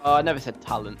 I never said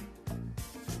talent.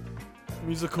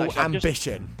 Musical Actually,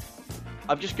 ambition.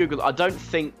 I've just googled. I don't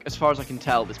think, as far as I can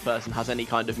tell, this person has any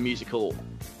kind of musical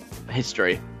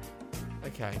history.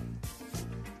 Okay.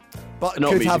 But Not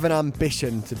could music. have an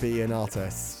ambition to be an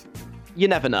artist. You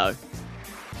never know.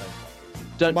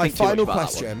 Don't My think too much final about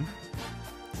that question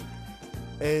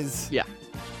is: Yeah.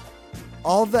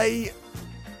 Are they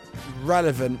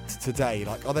relevant today?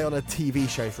 Like, are they on a TV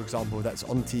show, for example, that's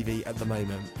on TV at the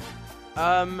moment?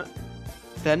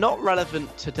 They're not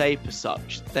relevant today per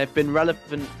such. They've been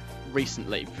relevant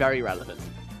recently, very relevant.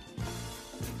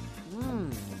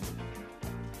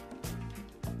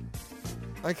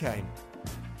 Okay.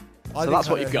 So that's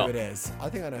what I know you've got. Who it is. I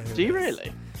think I know who. Do it you is.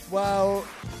 really? Well,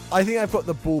 I think I've got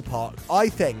the ballpark. I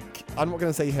think I'm not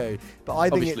going to say who, but I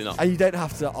think Obviously not. and you don't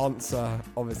have to answer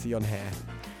obviously on here.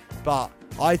 But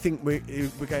I think we're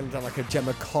going down like a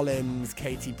Gemma Collins,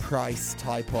 Katie Price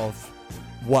type of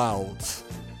world.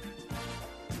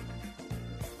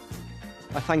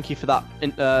 I thank you for that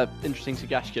interesting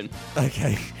suggestion.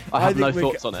 Okay. I have no think we're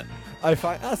thoughts on it. I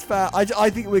find that's fair. I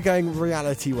think we're going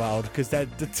reality world because they're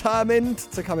determined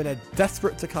to come in. They're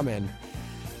desperate to come in.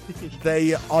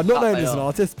 They are not known as an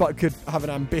artist, but could have an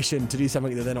ambition to do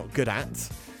something that they're not good at.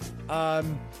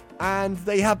 And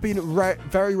they have been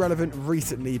very relevant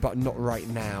recently, but not right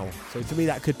now. So to me,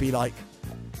 that could be like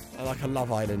a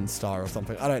Love Island star or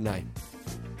something. I don't know.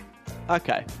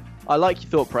 Okay. I like your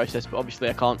thought process, but obviously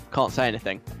I can't say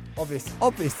anything.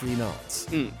 Obviously not.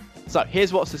 So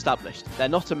here's what's established. They're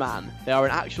not a man. They are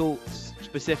an actual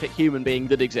specific human being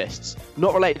that exists.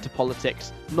 Not related to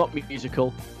politics, not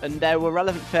musical, and they were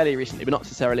relevant fairly recently, but not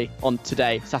necessarily on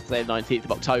today, Saturday the 19th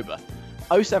of October.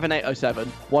 07807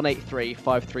 183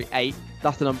 538.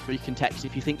 That's the number you can text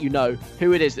if you think you know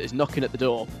who it is that is knocking at the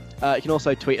door. You can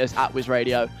also tweet us at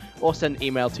WizRadio or send an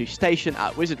email to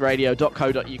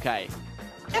station@wizardradio.co.uk.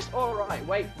 Yes, all right.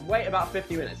 Wait about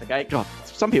 50 minutes, okay? God,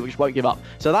 some people just won't give up.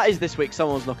 So that is this week.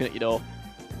 Someone's knocking at your door.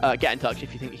 Get in touch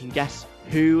if you think you can guess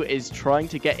who is trying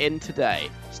to get in today.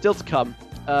 Still to come.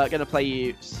 Going to play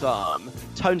you some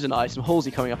Tones and I, some Halsey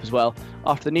coming up as well.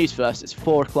 After the news first, it's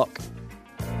 4 o'clock.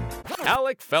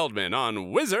 Alec Feldman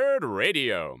on Wizard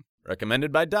Radio.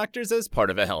 Recommended by doctors as part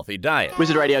of a healthy diet.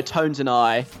 Wizard Radio, Tones and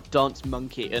I, Dance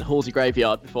Monkey, and Halsey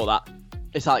Graveyard before that.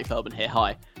 It's Alec Feldman here.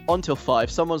 Hi. On till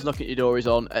 5. Someone's knocking at your door is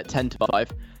on at 10 to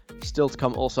 5. Still to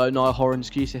come also, Niall Horan's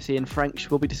GCSE in French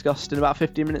will be discussed in about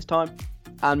 15 minutes time.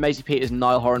 And Maisie Peters and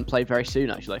Niall Horan play very soon,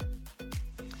 actually.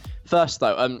 First,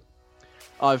 though,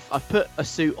 I've put a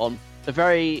suit on. A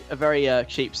very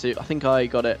cheap suit. I think I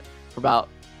got it for about,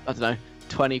 I don't know,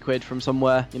 20 quid from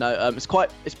somewhere. You know,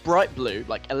 it's bright blue,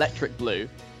 like electric blue.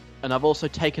 And I've also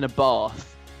taken a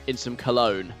bath in some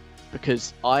cologne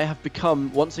because I have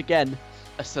become, once again,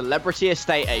 a celebrity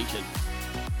estate agent.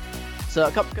 So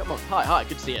come on, hi,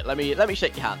 good to see you. Let me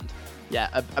shake your hand. Yeah,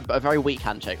 a very weak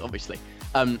handshake, obviously,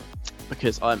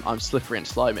 because I'm slippery and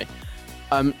slimy.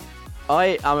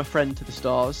 I am a friend to the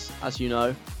stars, as you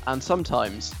know, and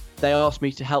sometimes they ask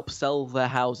me to help sell their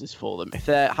houses for them if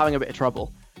they're having a bit of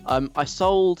trouble. I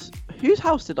sold. Whose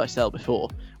house did I sell before?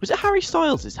 Was it Harry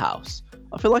Styles' house?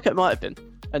 I feel like it might have been.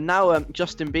 And now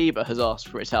Justin Bieber has asked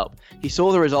for his help. He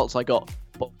saw the results I got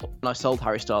when I sold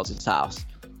Harry Styles' house.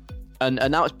 And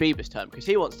now it's Bieber's turn because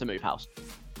he wants to move house.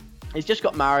 He's just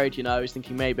got married, you know, he's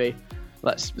thinking maybe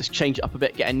let's change it up a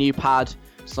bit, get a new pad,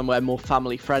 somewhere more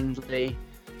family friendly.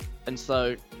 And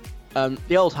so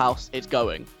the old house, it's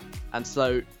going. And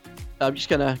so I'm just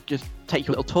going to take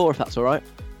you a little tour if that's all right.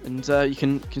 And you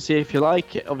can see if you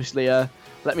like it. Obviously,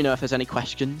 let me know if there's any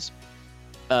questions.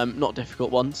 Not difficult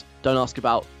ones. Don't ask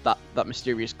about that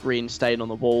mysterious green stain on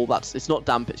the wall. It's not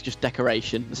damp, it's just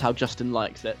decoration. That's how Justin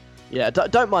likes it. Yeah,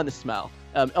 don't mind the smell.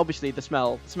 Obviously, the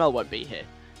smell won't be here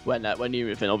when you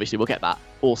move in. Obviously, we'll get that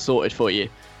all sorted for you.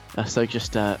 So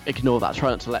just ignore that.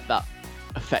 Try not to let that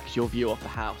affect your view of the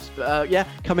house. But yeah,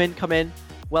 come in.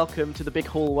 Welcome to the big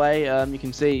hallway. You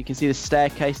can see the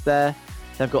staircase there.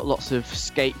 They've got lots of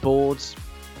skateboards.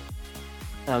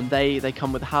 They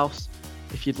come with the house.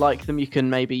 If you'd like them, you can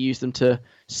maybe use them to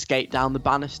skate down the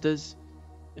banisters,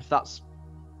 if that's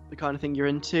the kind of thing you're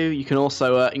into. You can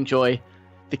also enjoy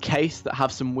the case that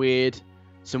have some weird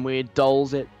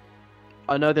dolls.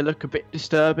 I know they look a bit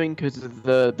disturbing because of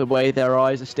the way their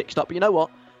eyes are stitched up, but you know what?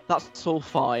 That's all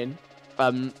fine.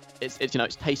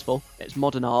 It's tasteful. It's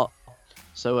modern art.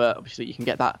 So obviously you can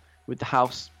get that with the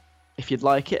house if you'd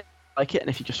like it. And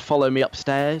if you just follow me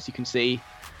upstairs, you can see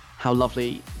how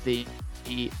lovely the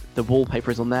wallpaper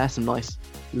is on there. Some nice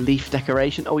leaf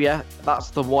decoration. Oh yeah,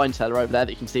 that's the wine cellar over there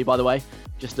that you can see, by the way,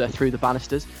 just through the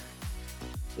banisters.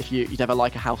 If you'd ever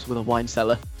like a house with a wine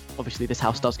cellar, obviously this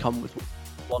house does come with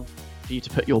one for you to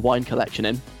put your wine collection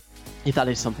in, if that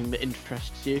is something that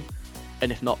interests you.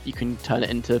 and if not, you can turn it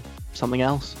into something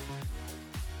else.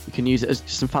 You can use it as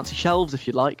some fancy shelves if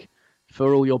you like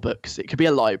for all your books. It could be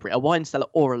a library, a wine cellar,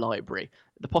 or a library.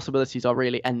 The possibilities are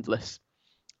really endless.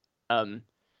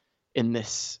 In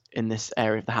this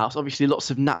area of the house, obviously lots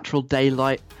of natural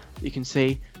daylight. You can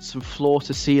see some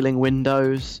floor-to-ceiling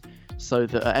windows, so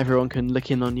that everyone can look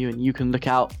in on you and you can look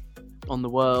out on the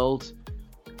world.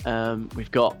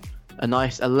 We've got a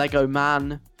Lego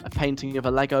man, a painting of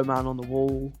a Lego man on the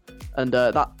wall, and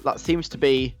that seems to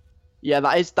be,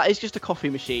 that is just a coffee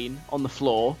machine on the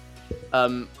floor.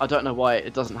 I don't know why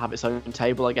it doesn't have its own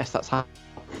table. I guess that's how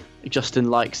Justin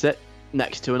likes it,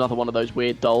 next to another one of those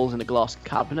weird dolls in a glass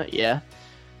cabinet. Yeah,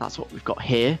 that's what we've got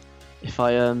here. If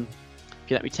you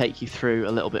let me take you through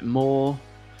a little bit more,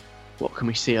 what can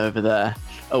we see over there?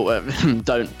 Oh,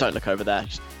 don't look over there.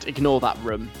 Just ignore that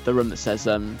room, the room that says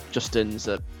Justin's.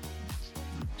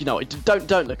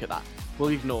 Don't look at that. We'll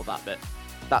ignore that bit.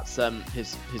 That's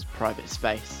his private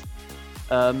space.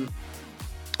 And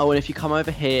if you come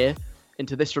over here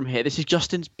into this room here, this is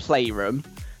Justin's playroom.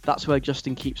 That's where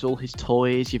Justin keeps all his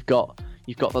toys. You've got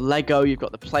the Lego, you've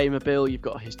got the Playmobil, you've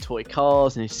got his toy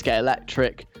cars and his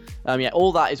Scalextric.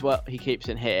 All that is what he keeps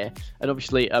in here. And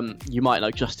obviously, you might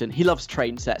know Justin. He loves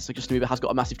train sets, so Justin Bieber has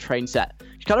got a massive train set.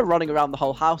 He's kind of running around the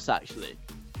whole house, actually.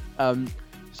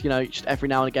 Just every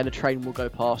now and again, a train will go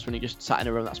past when he just sat in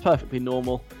a room. That's perfectly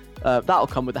normal. That'll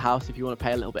come with the house if you want to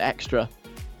pay a little bit extra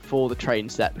for the train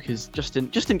set, because Justin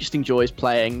just enjoys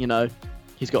playing.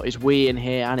 He's got his Wii in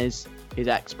here and his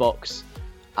Xbox,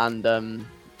 and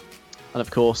of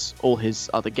course all his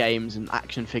other games and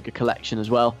action figure collection as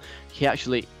well.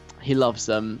 He loves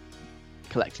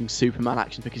collecting Superman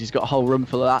action figures. He's got a whole room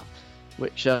full of that,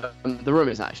 which the room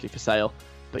isn't actually for sale,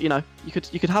 but you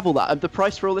could have all that. The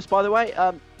price for all this, by the way,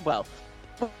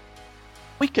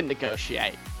 we can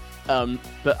negotiate,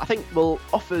 but I think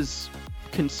offers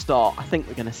can start, I think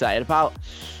we're going to say, at about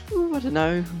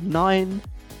 $9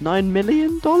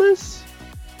 million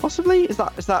possibly. Is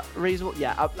that reasonable?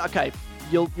 Yeah. Okay.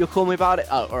 You'll call me about it.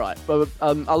 Oh, all right. Well,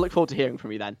 I'll look forward to hearing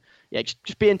from you then. Yeah,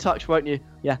 just be in touch, won't you?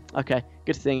 Yeah. Okay.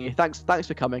 Good seeing you. Thanks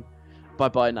for coming.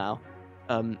 Bye now.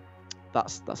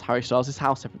 That's Harry Styles'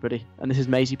 house, everybody, and this is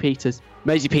Maisie Peters.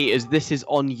 Maisie Peters, this is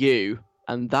on you,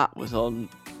 and that was on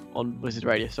Wizard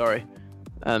Radio. Sorry,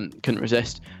 couldn't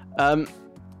resist.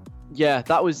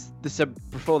 That was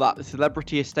before that, the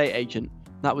celebrity estate agent.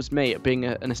 That was me being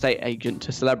an estate agent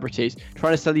to celebrities,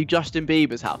 trying to sell you Justin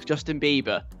Bieber's house. Justin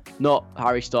Bieber, not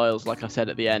Harry Styles, like I said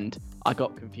at the end. I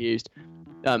got confused.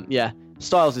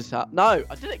 Styles' house. No,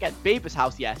 I did it again. Bieber's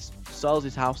house, yes.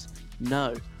 Styles' house,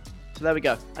 no. So there we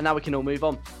go. And now we can all move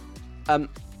on.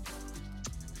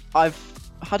 I've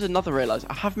had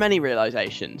I have many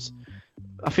realizations.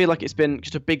 I feel like it's been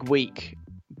just a big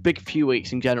few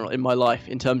weeks in general in my life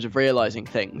in terms of realizing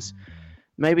things.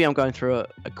 Maybe I'm going through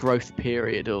a growth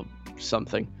period or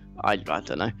something. I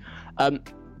don't know.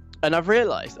 And I've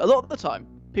realised a lot of the time,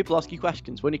 people ask you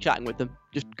questions when you're chatting with them,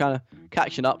 just kind of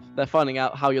catching up. They're finding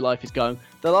out how your life is going.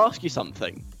 They'll ask you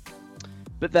something.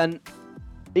 But then,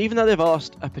 even though they've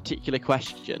asked a particular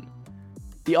question,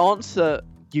 the answer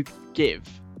you give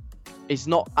is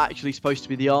not actually supposed to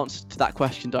be the answer to that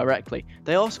question directly.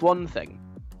 They ask one thing.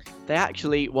 They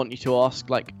actually want you to ask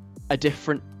like a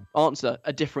different answer,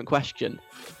 a different question.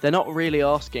 They're not really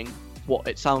asking what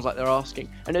it sounds like they're asking.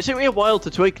 And it took me a while to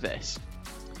twig this.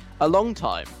 A long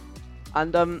time.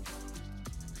 And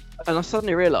I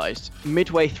suddenly realised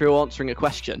midway through answering a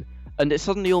question, and it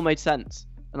suddenly all made sense.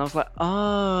 And I was like,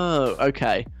 oh,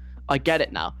 okay, I get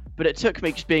it now. But it took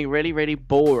me just being really, really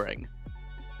boring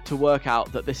to work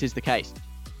out that this is the case.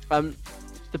 The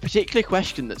particular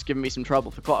question that's given me some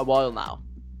trouble for quite a while now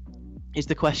is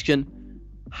the question,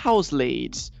 how's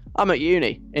Leeds? I'm at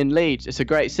uni in Leeds. It's a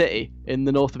great city in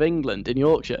the north of England, in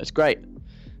Yorkshire. It's great.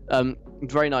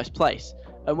 Very nice place.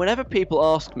 And whenever people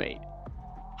ask me,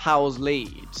 how's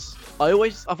Leeds?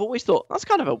 I've always thought, that's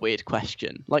kind of a weird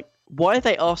question. Like, why are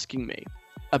they asking me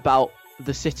about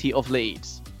the city of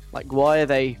Leeds? Like, why are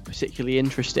they particularly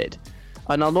interested?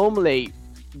 And I'll normally,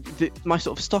 my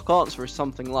sort of stock answer is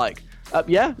something like,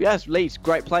 yes, Leeds,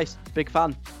 great place, big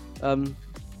fan.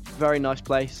 Very nice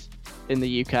place in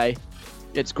the UK.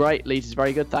 It's great. Leeds is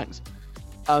very good, thanks.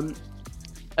 And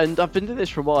I've been doing this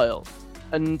for a while.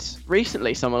 And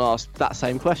recently someone asked that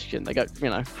same question. They go,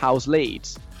 how's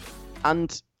Leeds?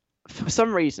 And for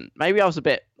some reason, maybe I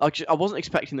wasn't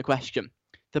expecting the question.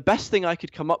 The best thing I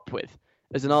could come up with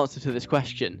as an answer to this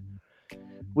question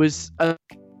was an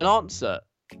answer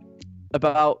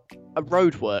about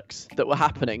roadworks that were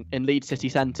happening in Leeds city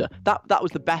centre. That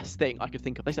was the best thing I could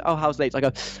think of. They said, "Oh, how's Leeds?" I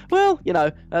go, "Well,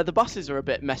 the buses are a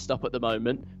bit messed up at the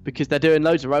moment because they're doing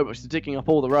loads of roadworks, they're digging up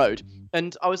all the road."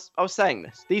 And I was saying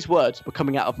this. These words were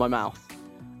coming out of my mouth,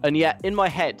 and yet in my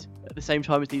head, at the same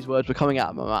time as these words were coming out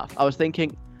of my mouth, I was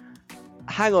thinking,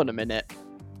 "Hang on a minute.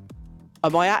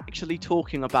 Am I actually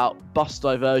talking about bus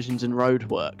diversions and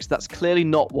roadworks? That's clearly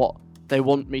not what they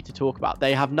want me to talk about.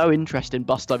 They have no interest in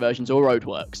bus diversions or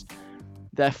roadworks.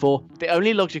 Therefore, the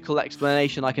only logical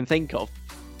explanation I can think of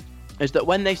is that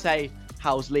when they say,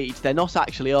 how's Leeds, they're not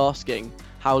actually asking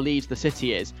how Leeds the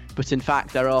city is, but in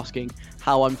fact, they're asking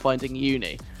how I'm finding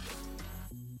uni."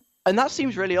 And that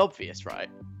seems really obvious, right?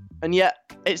 And yet,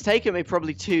 it's taken me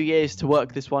probably 2 years to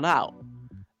work this one out.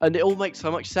 And it all makes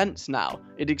so much sense now.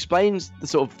 It explains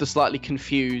the slightly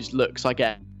confused looks I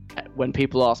get when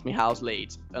people ask me how's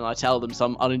Leeds, and I tell them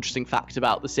some uninteresting fact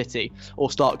about the city, or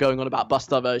start going on about bus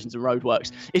diversions and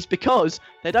roadworks. It's because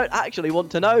they don't actually want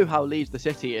to know how Leeds the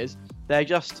city is. They're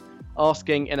just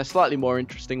asking in a slightly more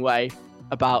interesting way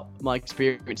about my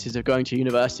experiences of going to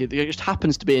university that just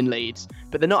happens to be in Leeds,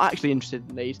 but they're not actually interested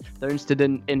in Leeds. They're interested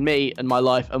in me and my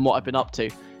life and what I've been up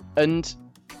to. And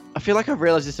I feel like I've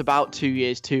realised this about 2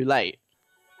 years too late,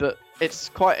 but it's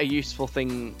quite a useful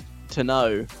thing to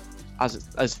know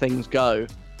as things go,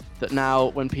 that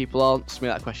now when people ask me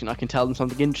that question, I can tell them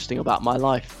something interesting about my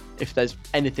life, if there's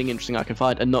anything interesting I can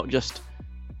find, and not just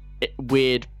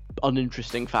weird,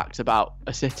 uninteresting facts about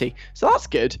a city. So that's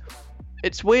good.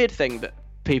 It's a weird thing that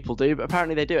people do, but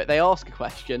apparently they do it. They ask a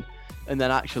question, and then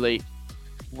actually,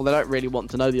 well, they don't really want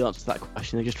to know the answer to that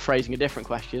question. They're just phrasing a different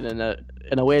question in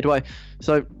a weird way.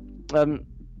 So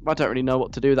I don't really know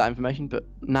what to do with that information, but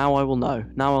now I will know.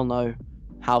 Now I'll know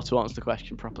how to answer the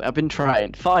question properly. I've been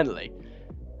trained, finally.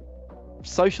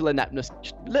 Social ineptness,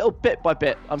 little bit by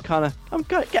bit. I'm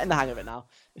getting the hang of it now.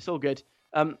 It's all good.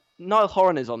 Niall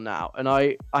Horan is on now, and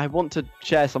I want to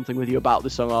share something with you about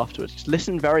this song afterwards. Just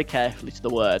listen very carefully to the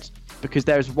words, because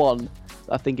there's one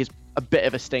that I think is a bit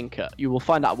of a stinker. You will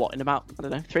find out what in about,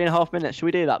 3.5 minutes. Should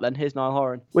we do that then? Here's Niall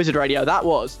Horan. Wizard Radio, that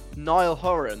was Niall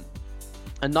Horan.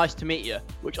 And Nice to Meet You,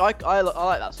 which I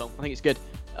like that song. I think it's good.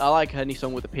 I like any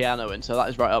song with a piano in, so that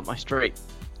is right up my street.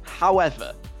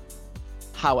 However,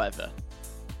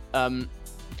 I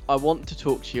want to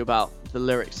talk to you about the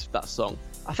lyrics of that song.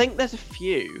 I think there's a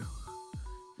few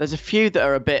that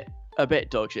are a bit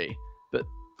dodgy, but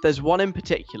there's one in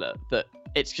particular that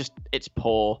it's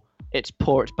poor. It's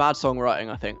bad songwriting,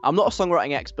 I think. I'm not a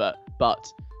songwriting expert,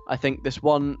 but I think this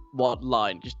one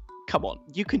line, just come on,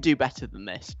 you can do better than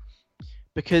this.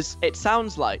 Because it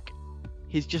sounds like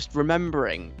he's just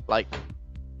remembering like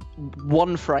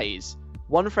one phrase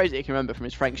that he can remember from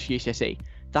his French GCSE.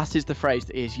 That is the phrase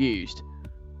that he has used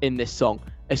in this song.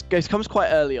 It comes quite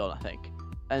early on, I think,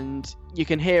 and you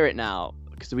can hear it now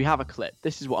because we have a clip.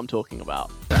 This is what I'm talking about.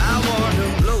 I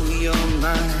wanna blow your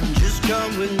mind. Just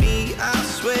come with me, I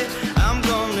swear. I'm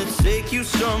gonna take you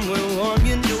somewhere warm.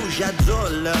 You know,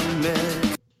 j'adore la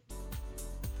mer.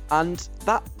 And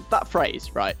that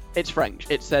phrase, right? It's French.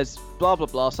 It says blah blah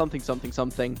blah, something something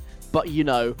something. But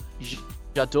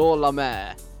j'adore la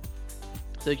mer.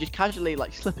 So just casually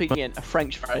like slipping in a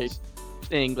French phrase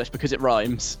in English because it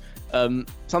rhymes.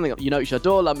 Something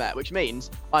j'adore la mer, which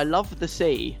means I love the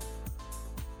sea.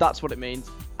 That's what it means.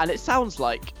 And it sounds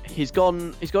like he's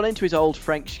gone into his old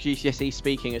French GCSE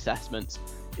speaking assessments.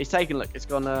 He's taken a look. It's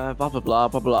gone blah blah blah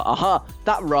blah blah. Aha,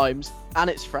 that rhymes and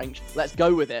it's French. Let's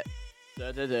go with it.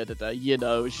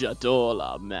 J'adore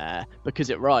la mer, because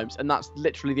it rhymes, and that's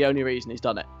literally the only reason he's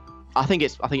done it. I think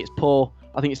it's poor.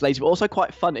 I think it's lazy, but also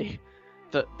quite funny.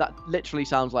 That literally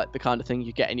sounds like the kind of thing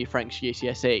you get in your French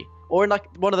GCSE, or in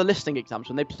like one of the listening exams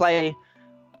when they play.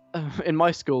 In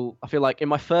my school, I feel like in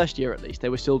my first year at least, they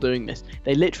were still doing this.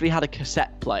 They literally had a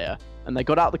cassette player, and they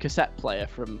got out the cassette player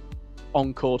from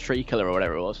Encore Tree Killer or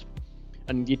whatever it was,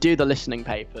 and you do the listening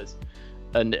papers,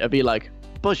 and it'll be like,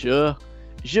 bonjour,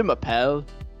 je m'appelle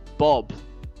Bob,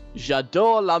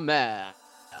 j'adore la mer.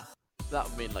 That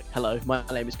would mean like, hello, my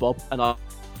name is Bob, and I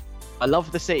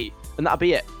love the sea, and that'd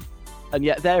be it. And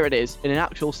yet there it is in an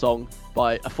actual song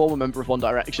by a former member of One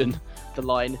Direction, the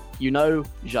line,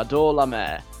 j'adore la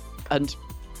mer. And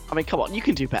I mean, come on, you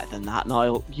can do better than that,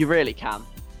 Niall. You really can.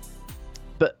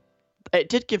 But it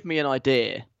did give me an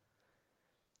idea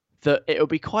that it would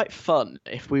be quite fun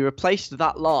if we replaced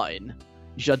that line,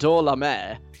 j'adore la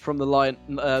mer, from the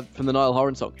Niall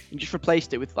Horan song, and just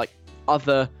replaced it with like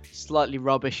other slightly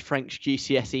rubbish French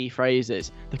GCSE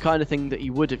phrases, the kind of thing that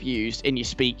you would have used in your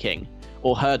speaking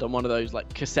or heard on one of those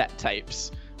like cassette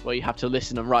tapes where you have to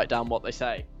listen and write down what they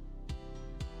say.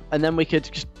 And then we could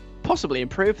just possibly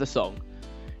improve the song.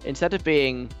 instead of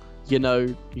being, you know,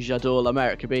 j'adore la mer,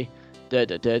 it could be,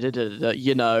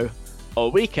 you know, au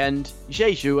weekend,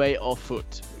 j'ai joué au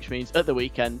foot, which means at the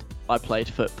weekend, I played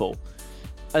football.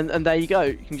 And there you go.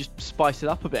 You can just spice it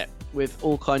up a bit with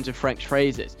all kinds of French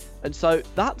phrases. And so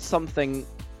that's something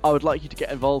I would like you to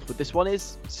get involved with. This one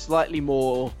is slightly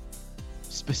more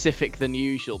specific than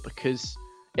usual because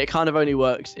it kind of only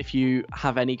works if you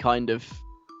have any kind of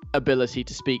ability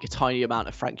to speak a tiny amount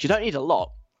of French. You don't need a lot.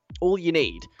 All you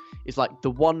need is like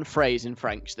the one phrase in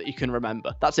French that you can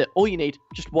remember. That's it. All you need,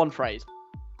 just one phrase.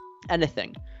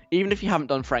 Anything. Even if you haven't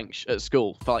done French at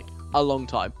school for like a long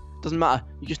time. Doesn't matter.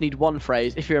 You just need one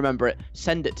phrase. If you remember it,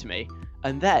 send it to me.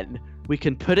 And then we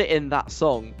can put it in that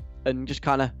song and just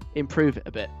kind of improve it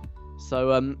a bit.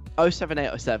 So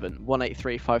 07807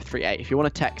 183 538. If you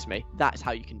want to text me, that's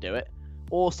how you can do it.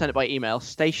 Or send it by email,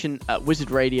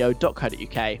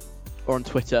 station@wizardradio.co.uk, or on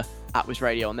Twitter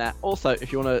 @wizardradio on there. Also,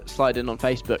 if you want to slide in on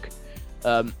Facebook,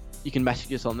 you can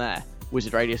message us on there.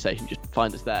 Wizard Radio Station, just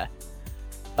find us there.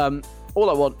 All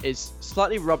I want is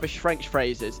slightly rubbish French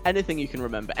phrases, anything you can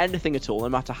remember, anything at all, no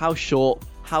matter how short,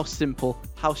 how simple,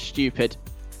 how stupid.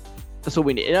 That's all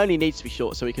we need. It only needs to be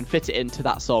short so we can fit it into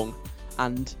that song,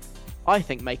 and I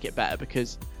think make it better,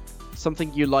 because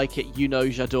something you like it, you know,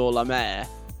 j'adore la mer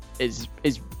is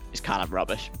kind of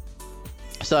rubbish.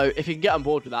 So if you can get on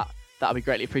board with that, that'd be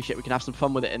greatly appreciated. We can have some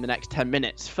fun with it in the next 10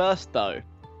 minutes. First though,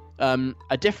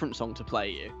 a different song to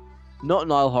play you. Not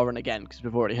Niall Horan again, because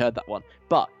we've already heard that one,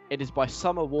 but it is by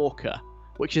Summer Walker,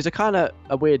 which is a kind of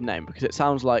a weird name because it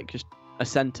sounds like just a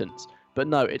sentence, but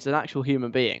no, it's an actual human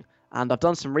being. And I've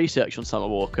done some research on Summer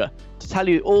Walker to tell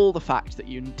you all the facts that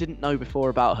you didn't know before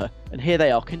about her, and here they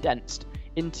are condensed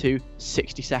into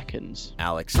 60 seconds.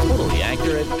 Alex, totally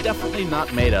accurate, definitely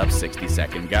not made up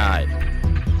 60-second guide.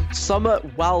 Summer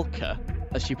Walker,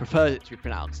 as she prefers it to be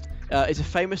pronounced, is a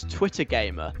famous Twitch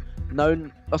gamer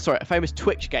known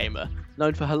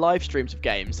for her live streams of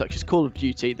games such as Call of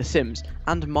Duty, The Sims,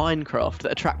 and Minecraft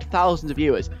that attract thousands of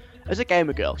viewers. As a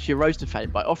gamer girl, she rose to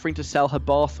fame by offering to sell her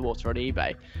bathwater on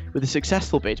eBay, with a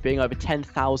successful bid being over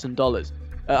 $10,000.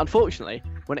 Unfortunately,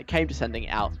 when it came to sending it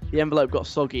out, the envelope got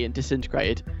soggy and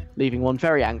disintegrated, leaving one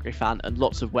very angry fan and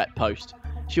lots of wet post.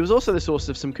 She was also the source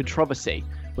of some controversy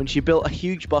when she built a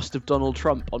huge bust of Donald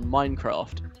Trump on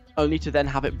Minecraft, only to then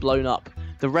have it blown up.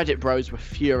 The Reddit bros were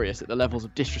furious at the levels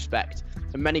of disrespect,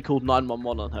 and many called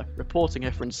 911 on her, reporting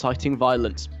her for inciting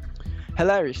violence.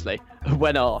 Hilariously,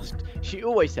 when asked, she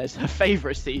always says her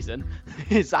favourite season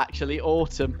is actually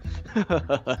autumn.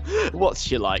 What's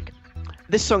she like?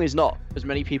 This song is not, as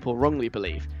many people wrongly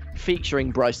believe,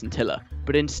 featuring Bryson Tiller,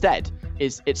 but instead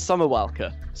it's Summer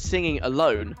Walker singing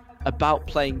alone about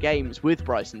playing games with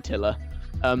Bryson Tiller.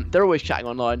 They're always chatting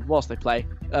online whilst they play.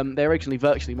 They originally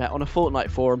virtually met on a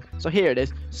Fortnite forum. So here it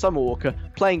is, Summer Walker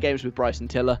playing games with Bryson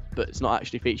Tiller, but it's not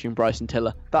actually featuring Bryson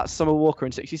Tiller. That's Summer Walker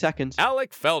in 60 seconds.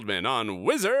 Alec Feldman on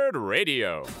Wizard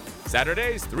Radio.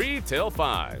 Saturdays 3 till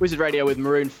 5. Wizard Radio with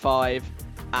Maroon 5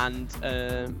 and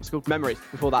it's called Memories.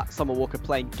 Before that, Summer Walker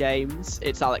playing games.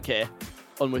 It's Alec here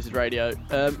on Wizard Radio.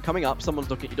 Coming up, Someone's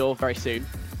Knocking at Your Door very soon.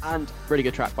 And really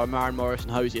good track by Maren Morris and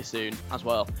Hosier soon as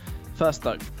well. First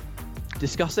though,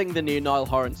 discussing the new Niall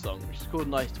Horan song, which is called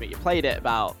Nice to Meet You. Played it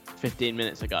about 15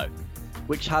 minutes ago,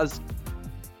 which has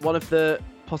one of the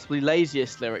possibly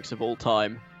laziest lyrics of all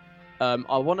time.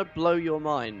 I want to blow your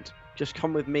mind. Just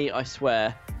come with me, I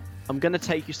swear. I'm going to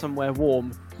take you somewhere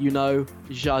warm. You know,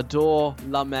 j'adore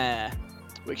la mer,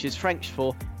 which is French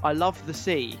for I love the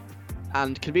sea,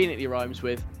 and conveniently rhymes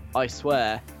with I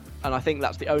swear. And I think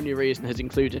that's the only reason he's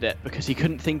included it, because he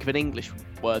couldn't think of an English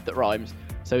word that rhymes.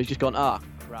 So he's just gone,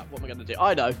 crap, what am I going to do?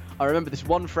 I know, I remember this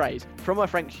one phrase from my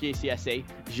French GCSE,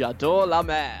 j'adore la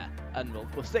mer. And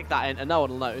we'll stick that in and no one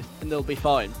will notice and they'll be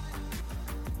fine.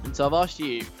 And so I've asked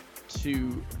you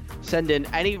to send in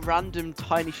any random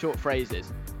tiny short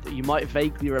phrases that you might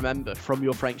vaguely remember from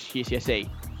your French GCSE.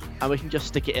 And we can just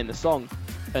stick it in the song.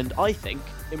 And I think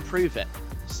improve it.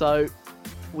 So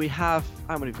we have,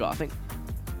 how many we've got? I think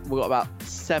we've got about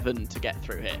 7 to get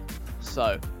through here.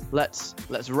 So let's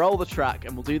roll the track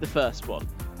and we'll do the first one.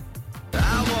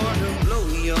 I wanna blow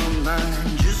your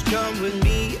mind. Just come with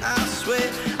me, I swear.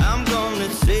 I'm gonna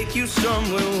take you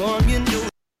somewhere warm, you know.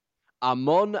 À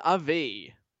mon avis,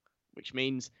 which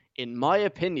means in my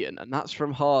opinion, and that's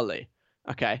from Harley.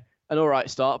 Okay, an alright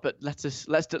start, but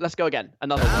let's go again.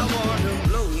 Another one. I wanna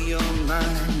blow your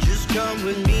mind. Just come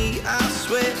with me, I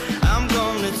swear. I'm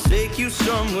gonna take you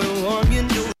somewhere warm, you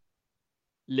know.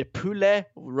 Le poulet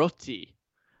rôti,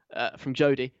 from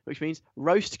Jodie, which means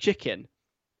roast chicken.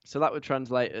 So that would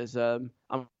translate as I'm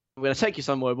going to take you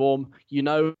somewhere warm, you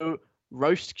know,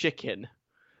 roast chicken.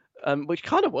 which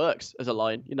kind of works as a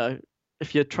line. You know,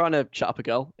 if you're trying to chat up a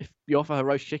girl, if you offer her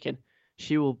roast chicken,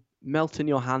 she will melt in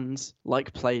your hands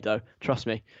like Play-Doh. Trust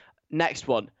me. Next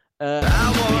one. I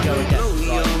we go wanna again. blow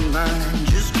Right. your mind.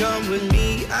 Just come with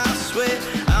me, I swear.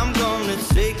 I'm gonna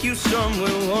take you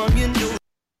somewhere warm. You know.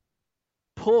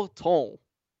 Pourtant.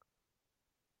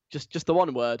 Just the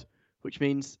one word, which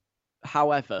means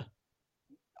however.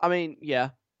 I mean,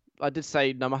 yeah, I did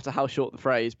say no matter how short the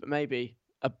phrase, but maybe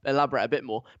elaborate a bit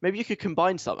more. Maybe you could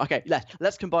combine some. Okay,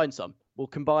 let's combine some. We'll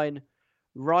combine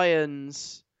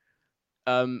Ryan's,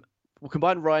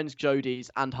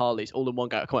 Jodie's, and Harley's all in one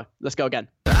go. Come on, let's go again.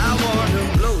 I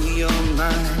wanna blow your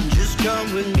mind. Just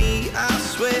come with me, I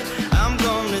swear. I'm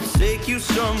gonna take you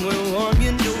somewhere warm.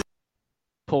 You know.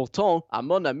 Pourtant, à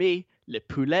mon ami, le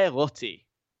poulet rôti.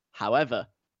 However,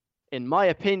 in my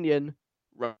opinion,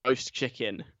 roast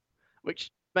chicken.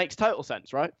 Which makes total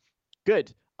sense, right?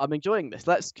 Good. I'm enjoying this.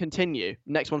 Let's continue.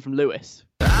 Next one from Lewis.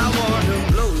 I wanna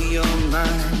blow your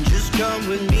mind. Just come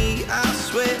with me, I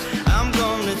swear. I'm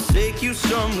gonna take you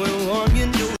somewhere warm. You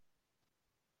know.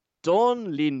 Dans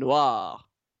le noir.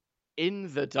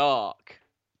 In the dark.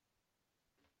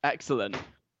 Excellent.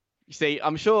 You see,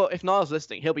 I'm sure if Niall's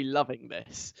listening, he'll be loving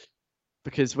this.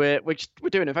 Because we're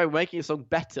doing it. We're making a song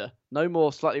better. No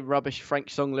more slightly rubbish French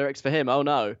song lyrics for him. Oh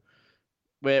no.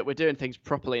 We're doing things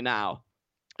properly now.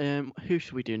 Who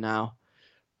should we do now?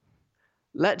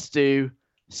 Let's do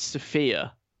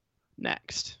Sophia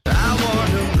next. I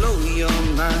wanna blow your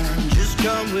mind. Just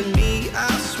come with me, I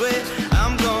swear.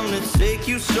 I'm gonna take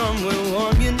you somewhere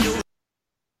warm. You know.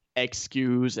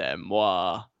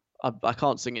 Excusez-moi. I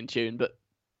can't sing in tune, but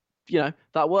you know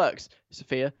that works.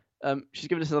 Sophia. She's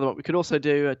given us another one. We could also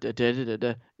do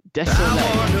désolé.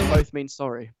 Both mean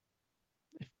sorry.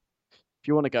 If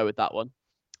you want to go with that one.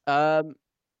 I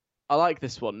like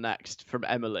this one next from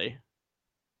Emily.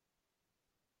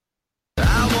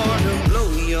 I wanna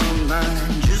blow your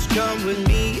mind. Just come with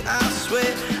me, I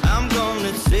swear. I'm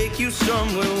gonna take you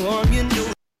somewhere warm. You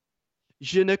know.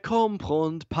 Je ne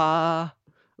comprends pas,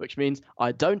 which means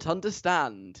I don't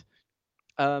understand.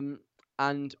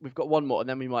 And we've got one more, and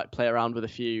then we might play around with a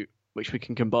few which we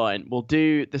can combine. We'll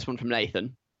do this one from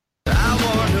Nathan. I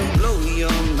wanna blow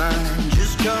your mind.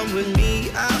 Just come with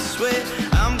me, I swear.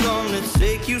 I'm gonna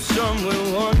take you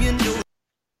somewhere warm. You know.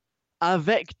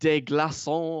 Avec des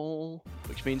glaçons,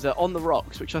 which means on the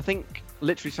rocks, which I think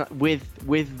literally sounds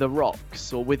with the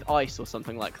rocks or with ice or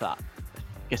something like that. I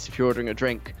guess if you're ordering a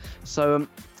drink. So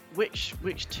which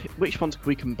ones could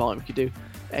we combine? We could do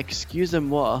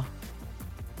excusez-moi.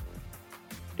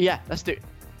 Yeah, let's do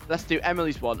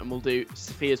Emily's one, and we'll do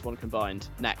Sophia's one combined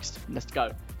next. Let's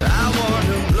go. I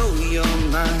wanna blow your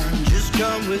mind. Just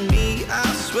come with me,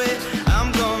 I swear.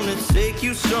 I'm gonna take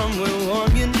you somewhere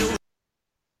warm. You know.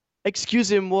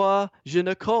 Excusez-moi, je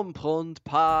ne comprends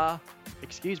pas.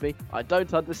 Excuse me, I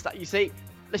don't understand. You see,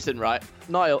 listen, right,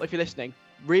 Niall, if you're listening,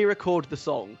 re-record the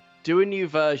song, do a new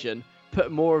version,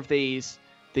 put more of these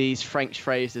French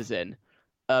phrases in.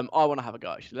 I want to have a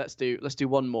go. Actually, let's do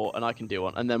one more, and I can do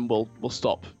one, and then we'll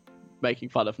stop making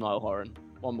fun of Niall Horan.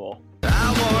 One more.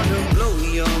 I wanna blow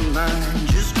your mind.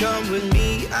 Just come with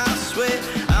me, I swear.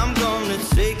 I'm gonna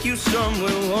take you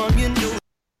somewhere warm. You know.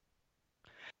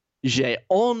 J'ai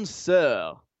une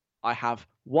sœur. I have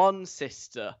one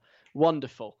sister.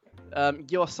 Wonderful.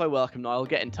 You are so welcome, Niall.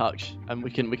 Get in touch, and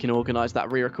we can organise that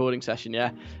re-recording session.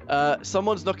 Yeah.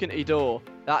 Someone's knocking at your door.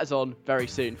 That is on very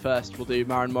soon. First, we'll do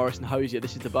Maren Morris and Hosier.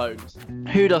 This is the Bones.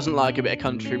 Who doesn't like a bit of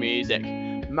country music?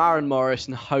 Maren Morris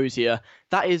and Hosier.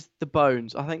 That is the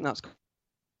Bones. I think that's.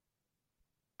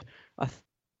 I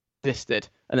existed,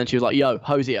 and then she was like, "Yo,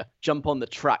 Hosier, jump on the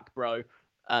track, bro,"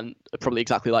 and probably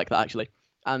exactly like that actually.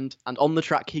 And on the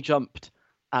track he jumped,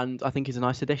 and I think he's a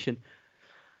nice addition.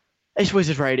 It's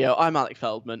Wizard Radio. I'm Alec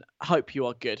Feldman. Hope you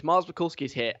are good. Miles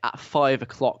Mikulski's here at 5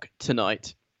 o'clock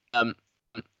tonight.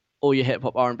 All your hip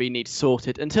hop R&B needs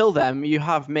sorted. Until then, you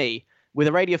have me with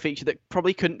a radio feature that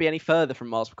probably couldn't be any further from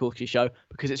Miles Mikulski's show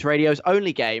because it's radio's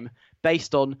only game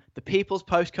based on the People's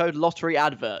Postcode Lottery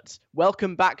adverts.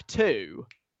 Welcome back to.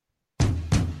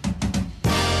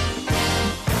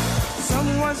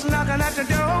 Someone's knocking at the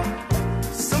door.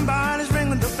 Somebody's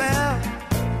ringing the bell.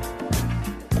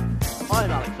 I'm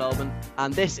Alec Feldman,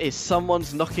 and this is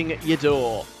Someone's Knocking at Your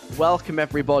Door. Welcome,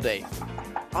 everybody.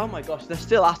 Oh my gosh, they're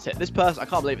still at it. This person, I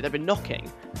can't believe it. They've been knocking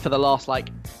for the last,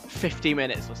 50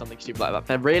 minutes or something stupid like that.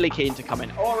 They're really keen to come in.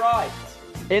 All right.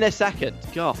 In a second.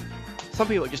 God, some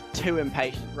people are just too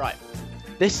impatient. Right.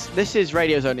 This is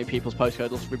radio's only People's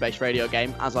Postcode lottery-based radio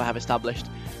game, as I have established.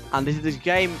 And this is a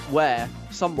game where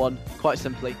someone, quite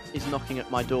simply, is knocking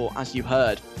at my door, as you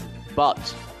heard.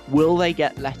 But will they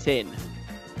get let in?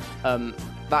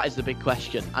 That is the big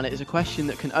question, and it is a question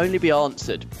that can only be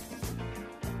answered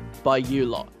by you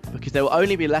lot, because they will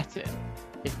only be let in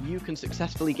if you can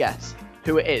successfully guess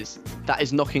who it is that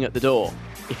is knocking at the door.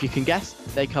 If you can guess,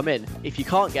 they come in. If you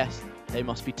can't guess, they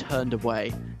must be turned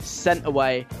away, sent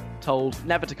away, told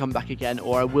never to come back again,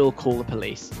 or I will call the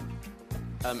police.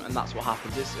 And that's what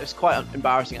happens. It's quite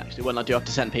embarrassing, actually, when I do have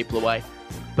to send people away.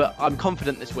 But I'm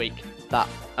confident this week that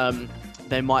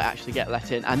they might actually get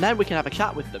let in, and then we can have a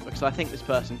chat with them, because I think this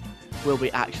person will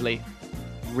be actually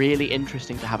really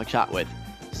interesting to have a chat with.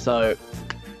 So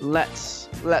let's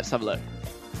have a look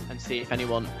and see if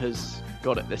anyone has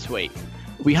got it this week.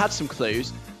 We had some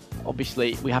clues.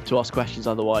 Obviously, we have to ask questions,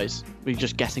 otherwise we're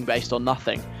just guessing based on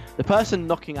nothing. The person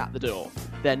knocking at the door,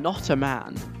 they're not a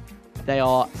man. They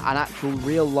are an actual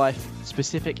real-life,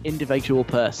 specific individual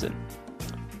person.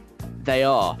 They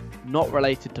are not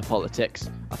related to politics.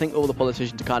 I think all the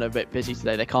politicians are kind of a bit busy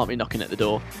today. They can't be knocking at the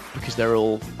door because they're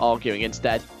all arguing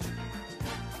instead.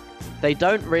 They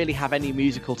don't really have any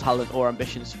musical talent or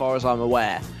ambition as far as I'm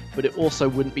aware, but it also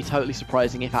wouldn't be totally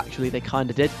surprising if actually they kind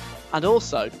of did. And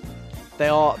also, they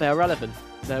are relevant.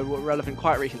 They were relevant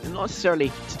quite recently, not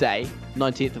necessarily today,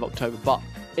 19th of October, but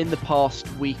in the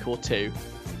past week or two,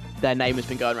 their name has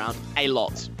been going around a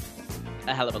lot.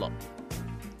 A hell of a lot.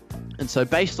 And so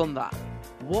based on that,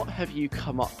 what have you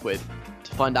come up with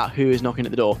to find out who is knocking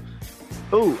at the door?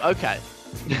 Ooh, okay.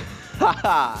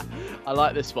 I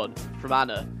like this one from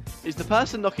Anna. Is the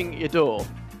person knocking at your door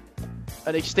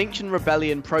an Extinction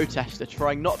Rebellion protester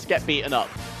trying not to get beaten up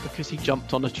because he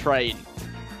jumped on a train?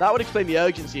 That would explain the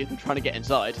urgency of them trying to get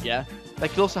inside, yeah? They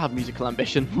could also have musical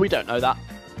ambition. We don't know that.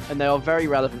 And they are very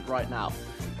relevant right now.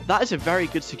 That is a very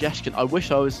good suggestion. I wish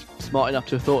I was smart enough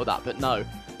to have thought of that, but no.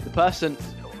 The person...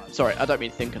 Sorry, I don't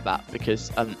mean to think of that,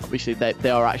 because obviously they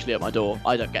are actually at my door.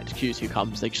 I don't get to choose who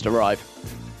comes, they just arrive.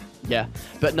 Yeah.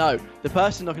 But no, the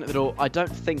person knocking at the door, I don't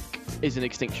think is an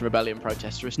Extinction Rebellion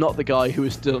protester. It's not the guy who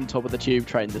was stood on top of the tube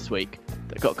train this week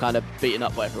that got kind of beaten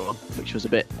up by everyone, which was a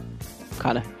bit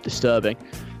kind of disturbing.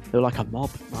 They were like a mob.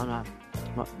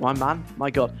 My man, my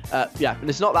God. Yeah, and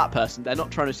it's not that person. They're not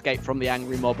trying to escape from the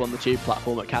angry mob on the tube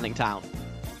platform at Canning Town.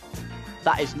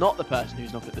 That is not the person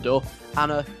who's knocked at the door.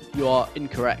 Anna, you are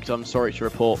incorrect. I'm sorry to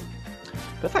report.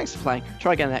 But thanks for playing.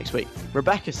 Try again next week.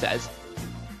 Rebecca says,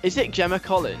 is it Gemma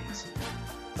Collins?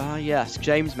 Yes,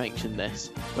 James mentioned this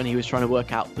when he was trying to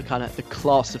work out the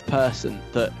class of person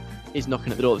that is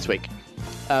knocking at the door this week.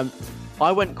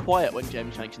 I went quiet when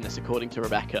James mentioned this, according to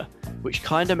Rebecca, which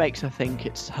kind of makes her think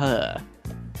it's her.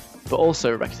 But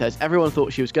also, Rebecca says, everyone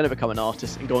thought she was going to become an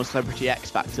artist and go on Celebrity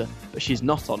X Factor, but she's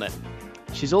not on it.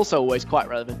 She's also always quite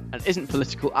relevant and isn't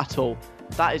political at all.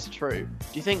 That is true.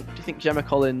 Do you think Gemma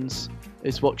Collins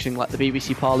is watching like the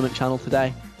BBC Parliament channel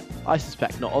today? I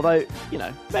suspect not, although, you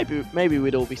know, maybe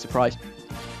we'd all be surprised.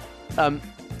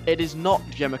 It is not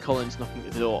Gemma Collins knocking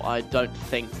at the door, I don't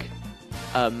think.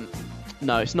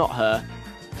 No, it's not her,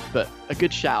 but a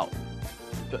good shout.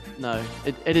 But no,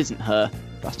 it isn't her.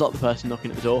 That's not the person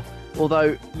knocking at the door.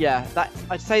 Although, yeah,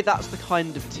 I'd say that's the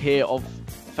kind of tier of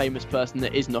famous person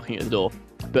that is knocking at the door.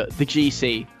 But the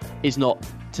GC is not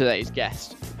today's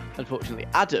guest, unfortunately.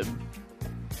 Adam.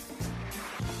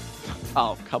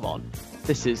 Oh, come on.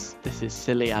 This is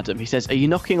silly, Adam. He says, are you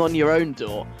knocking on your own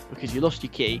door because you lost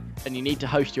your key and you need to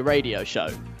host your radio show?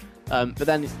 But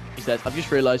then he says, I've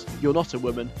just realised you're not a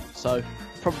woman, so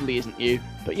probably isn't you.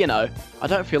 But, you know, I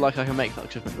don't feel like I can make that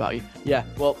judgment about you. Yeah,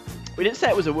 well, we didn't say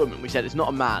it was a woman. We said it's not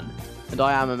a man. And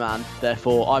I am a man,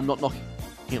 therefore I'm not knocking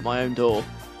at my own door.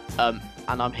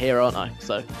 And I'm here, aren't I?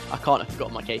 So I can't have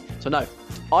forgotten my key. So no,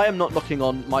 I am not knocking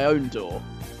on my own door.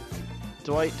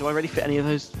 Do I really fit any of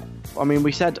those? I mean,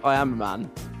 we said I am a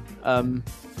man.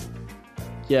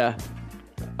 Yeah.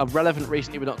 I'm relevant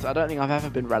recently, but not. I don't think I've ever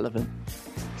been relevant.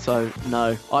 So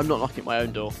no, I'm not knocking at my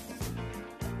own door.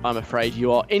 I'm afraid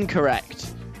you are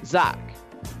incorrect. Zach,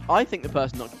 I think the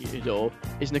person knocking at your door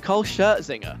is Nicole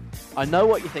Scherzinger. I know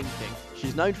what you're thinking.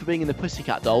 She's known for being in the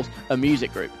Pussycat Dolls, a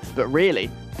music group. But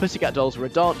really, Pussycat Dolls were a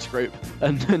dance group,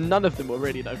 and none of them were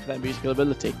really known for their musical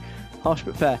ability. Harsh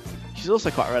but fair. She's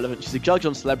also quite relevant. She's a judge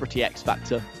on Celebrity X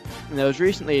Factor. And there was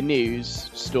recently a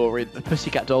news story that the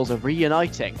Pussycat Dolls are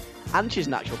reuniting, and she's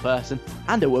an actual person,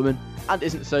 and a woman, and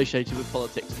isn't associated with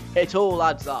politics. It all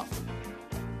adds up.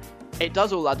 It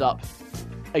does all add up,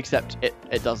 except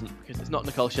it doesn't, because it's not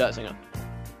Nicole Scherzinger.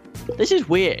 This is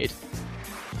weird.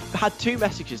 I've had 2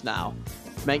 messages now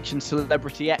mention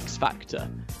Celebrity X Factor,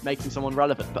 making someone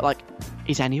relevant, but like,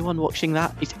 is anyone watching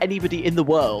that? Is anybody in the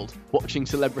world watching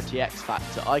Celebrity X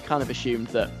Factor? I kind of assumed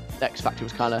that X Factor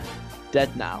was kind of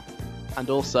dead now, and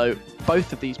also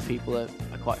both of these people are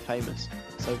quite famous,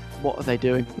 So what are they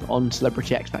doing on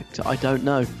Celebrity X Factor? I don't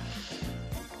know.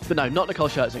 But no, not Nicole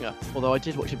Scherzinger. Although I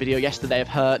did watch a video yesterday of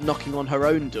her knocking on her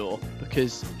own door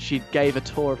because she gave a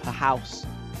tour of her house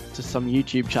to some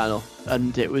YouTube channel,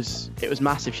 and it was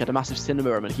massive. She had a massive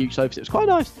cinema room and a huge sofa. It was quite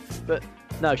nice. But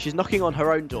no, she's knocking on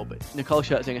her own door. But Nicole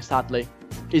Scherzinger, sadly,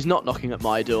 is not knocking at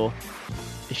my door.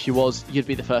 If she was, you'd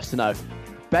be the first to know.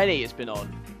 Benny has been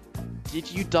on. Did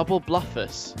you double bluff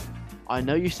us? I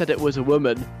know you said it was a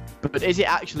woman, but is it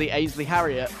actually Ainsley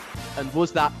Harriott? And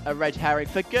was that a red herring?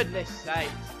 For goodness sakes.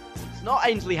 It's not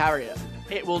Ainsley Harriott.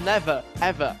 It will never,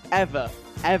 ever, ever,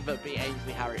 ever be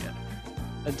Ainsley Harriott.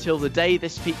 Until the day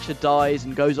this feature dies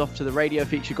and goes off to the radio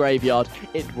feature graveyard,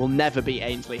 it will never be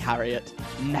Ainsley Harriott.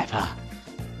 Never.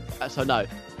 So no,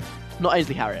 not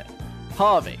Ainsley Harriott.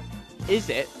 Harvey, is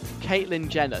it Caitlyn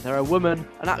Jenner? They're a woman,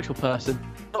 an actual person,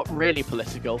 not really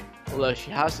political, although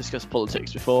she has discussed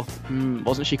politics before.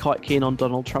 Wasn't she quite keen on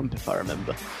Donald Trump, if I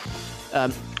remember?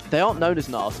 They aren't known as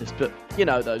an artist, but you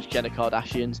know those Jenner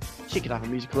Kardashians. She could have a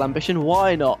musical ambition.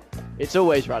 Why not? It's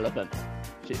always relevant.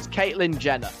 It's Caitlyn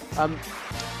Jenner.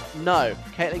 No,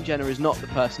 Caitlyn Jenner is not the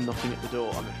person knocking at the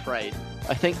door, I'm afraid.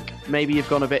 I think maybe you've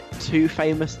gone a bit too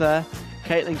famous there.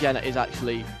 Caitlyn Jenner is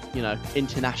actually,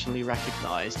 internationally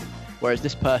recognised, whereas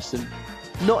this person,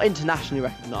 not internationally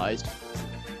recognised,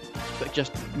 but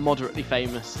just moderately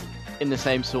famous in the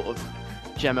same sort of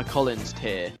Gemma Collins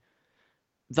tier.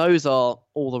 Those are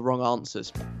all the wrong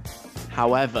answers.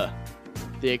 However,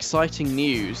 the exciting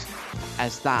news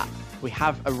is that we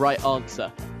have a right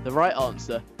answer. The right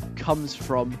answer comes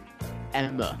from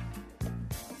Emma.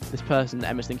 This person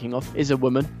Emma's thinking of is a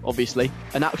woman, obviously.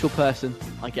 An actual person,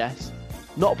 I guess.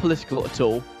 Not political at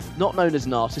all. Not known as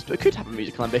an artist, but could have a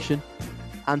musical ambition.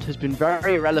 And has been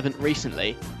very relevant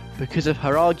recently because of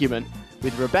her argument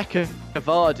with Rebecca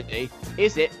Vardy.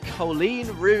 Is it Colleen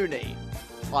Rooney?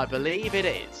 I believe it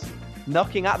is.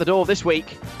 Knocking at the door this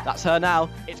week. That's her now.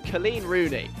 It's Colleen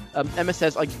Rooney. Emma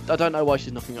says, I don't know why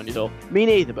she's knocking on your door. Me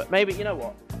neither, but maybe, you know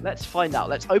what? Let's find out.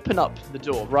 Let's open up the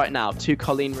door right now to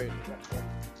Colleen Rooney.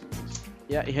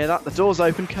 Yeah, you hear that? The door's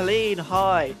open. Colleen,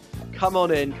 hi. Come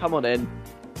on in.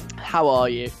 How are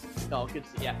you? Oh, good to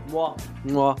see you. Yeah. Mwah.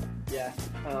 Yeah.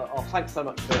 Thanks so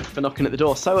much for knocking at the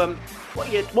door. So, what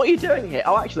are you doing here?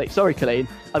 Oh, actually, sorry, Colleen.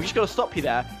 I've just got to stop you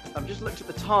there. I've just looked at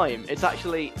the time. It's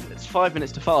 5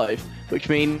 minutes to 5, which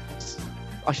means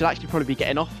I should actually probably be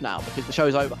getting off now because the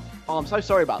show's over. Oh, I'm so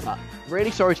sorry about that.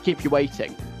 Really sorry to keep you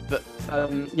waiting. But,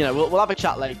 we'll have a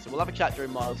chat later. We'll have a chat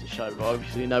during Miles' show, but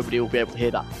obviously nobody will be able to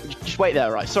hear that. Just wait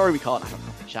there, right? Sorry we can't have a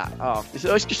proper chat. Oh,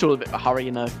 it's just all a bit of a hurry,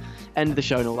 End the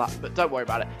show and all that, but don't worry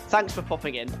about it. Thanks for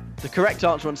popping in. The correct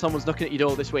answer when someone's knocking at your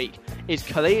door this week is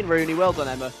Colleen Rooney. Well done,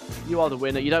 Emma. You are the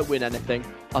winner. You don't win anything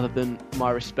other than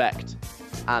my respect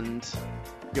and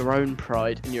your own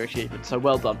pride in your achievement. So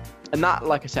well done. And that,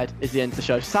 like I said, is the end of the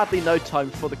show. Sadly, no time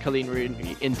for the Colleen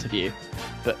Rooney interview,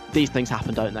 but these things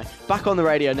happen, don't they? Back on the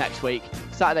radio next week,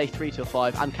 Saturday 3 till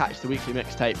 5, and catch the weekly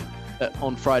mixtape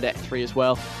on Friday at 3 as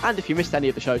well. And if you missed any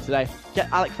of the show today,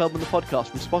 get Alec Feldman the podcast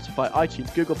from Spotify,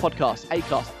 iTunes, Google Podcasts,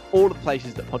 Acast, all the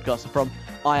places that podcasts are from.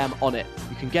 I am on it.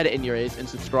 You can get it in your ears and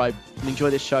subscribe and enjoy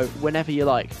this show whenever you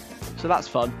like. So that's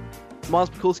fun.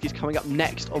 Miles Mikulski's coming up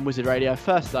next on Wizard Radio.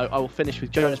 First, though, I will finish with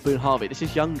Jonas Boone Harvey. This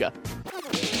is Younger.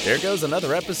 There goes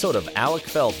another episode of Alec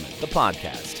Feldman, the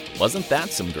podcast. Wasn't that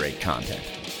some great content?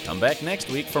 Come back next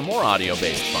week for more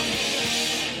audio-based fun.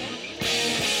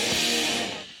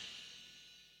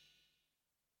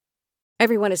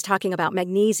 Everyone is talking about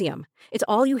magnesium. It's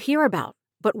all you hear about.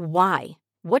 But why?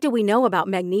 What do we know about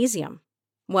magnesium?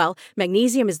 Well,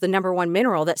 magnesium is the #1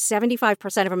 mineral that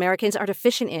 75% of Americans are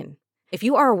deficient in. If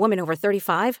you are a woman over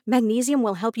 35, magnesium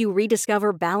will help you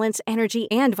rediscover balance, energy,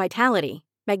 and vitality.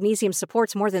 Magnesium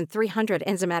supports more than 300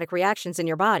 enzymatic reactions in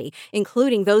your body,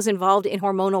 including those involved in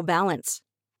hormonal balance.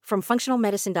 From functional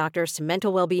medicine doctors to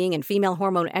mental well-being and female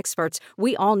hormone experts,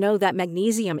 we all know that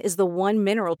magnesium is the one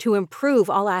mineral to improve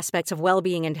all aspects of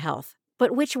well-being and health.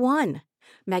 But which one?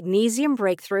 Magnesium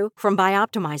Breakthrough from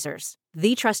Bioptimizers,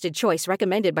 the trusted choice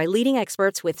recommended by leading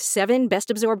experts with 7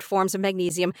 best-absorbed forms of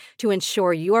magnesium to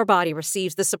ensure your body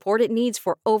receives the support it needs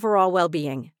for overall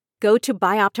well-being. Go to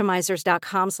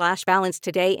bioptimizers.com/balance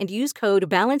today and use code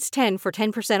BALANCE10 for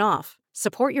 10% off.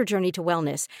 Support your journey to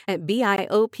wellness at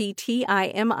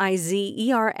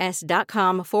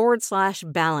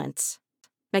bioptimizers.com/balance.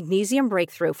 Magnesium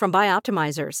Breakthrough from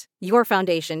Bioptimizers, your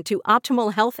foundation to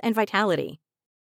optimal health and vitality.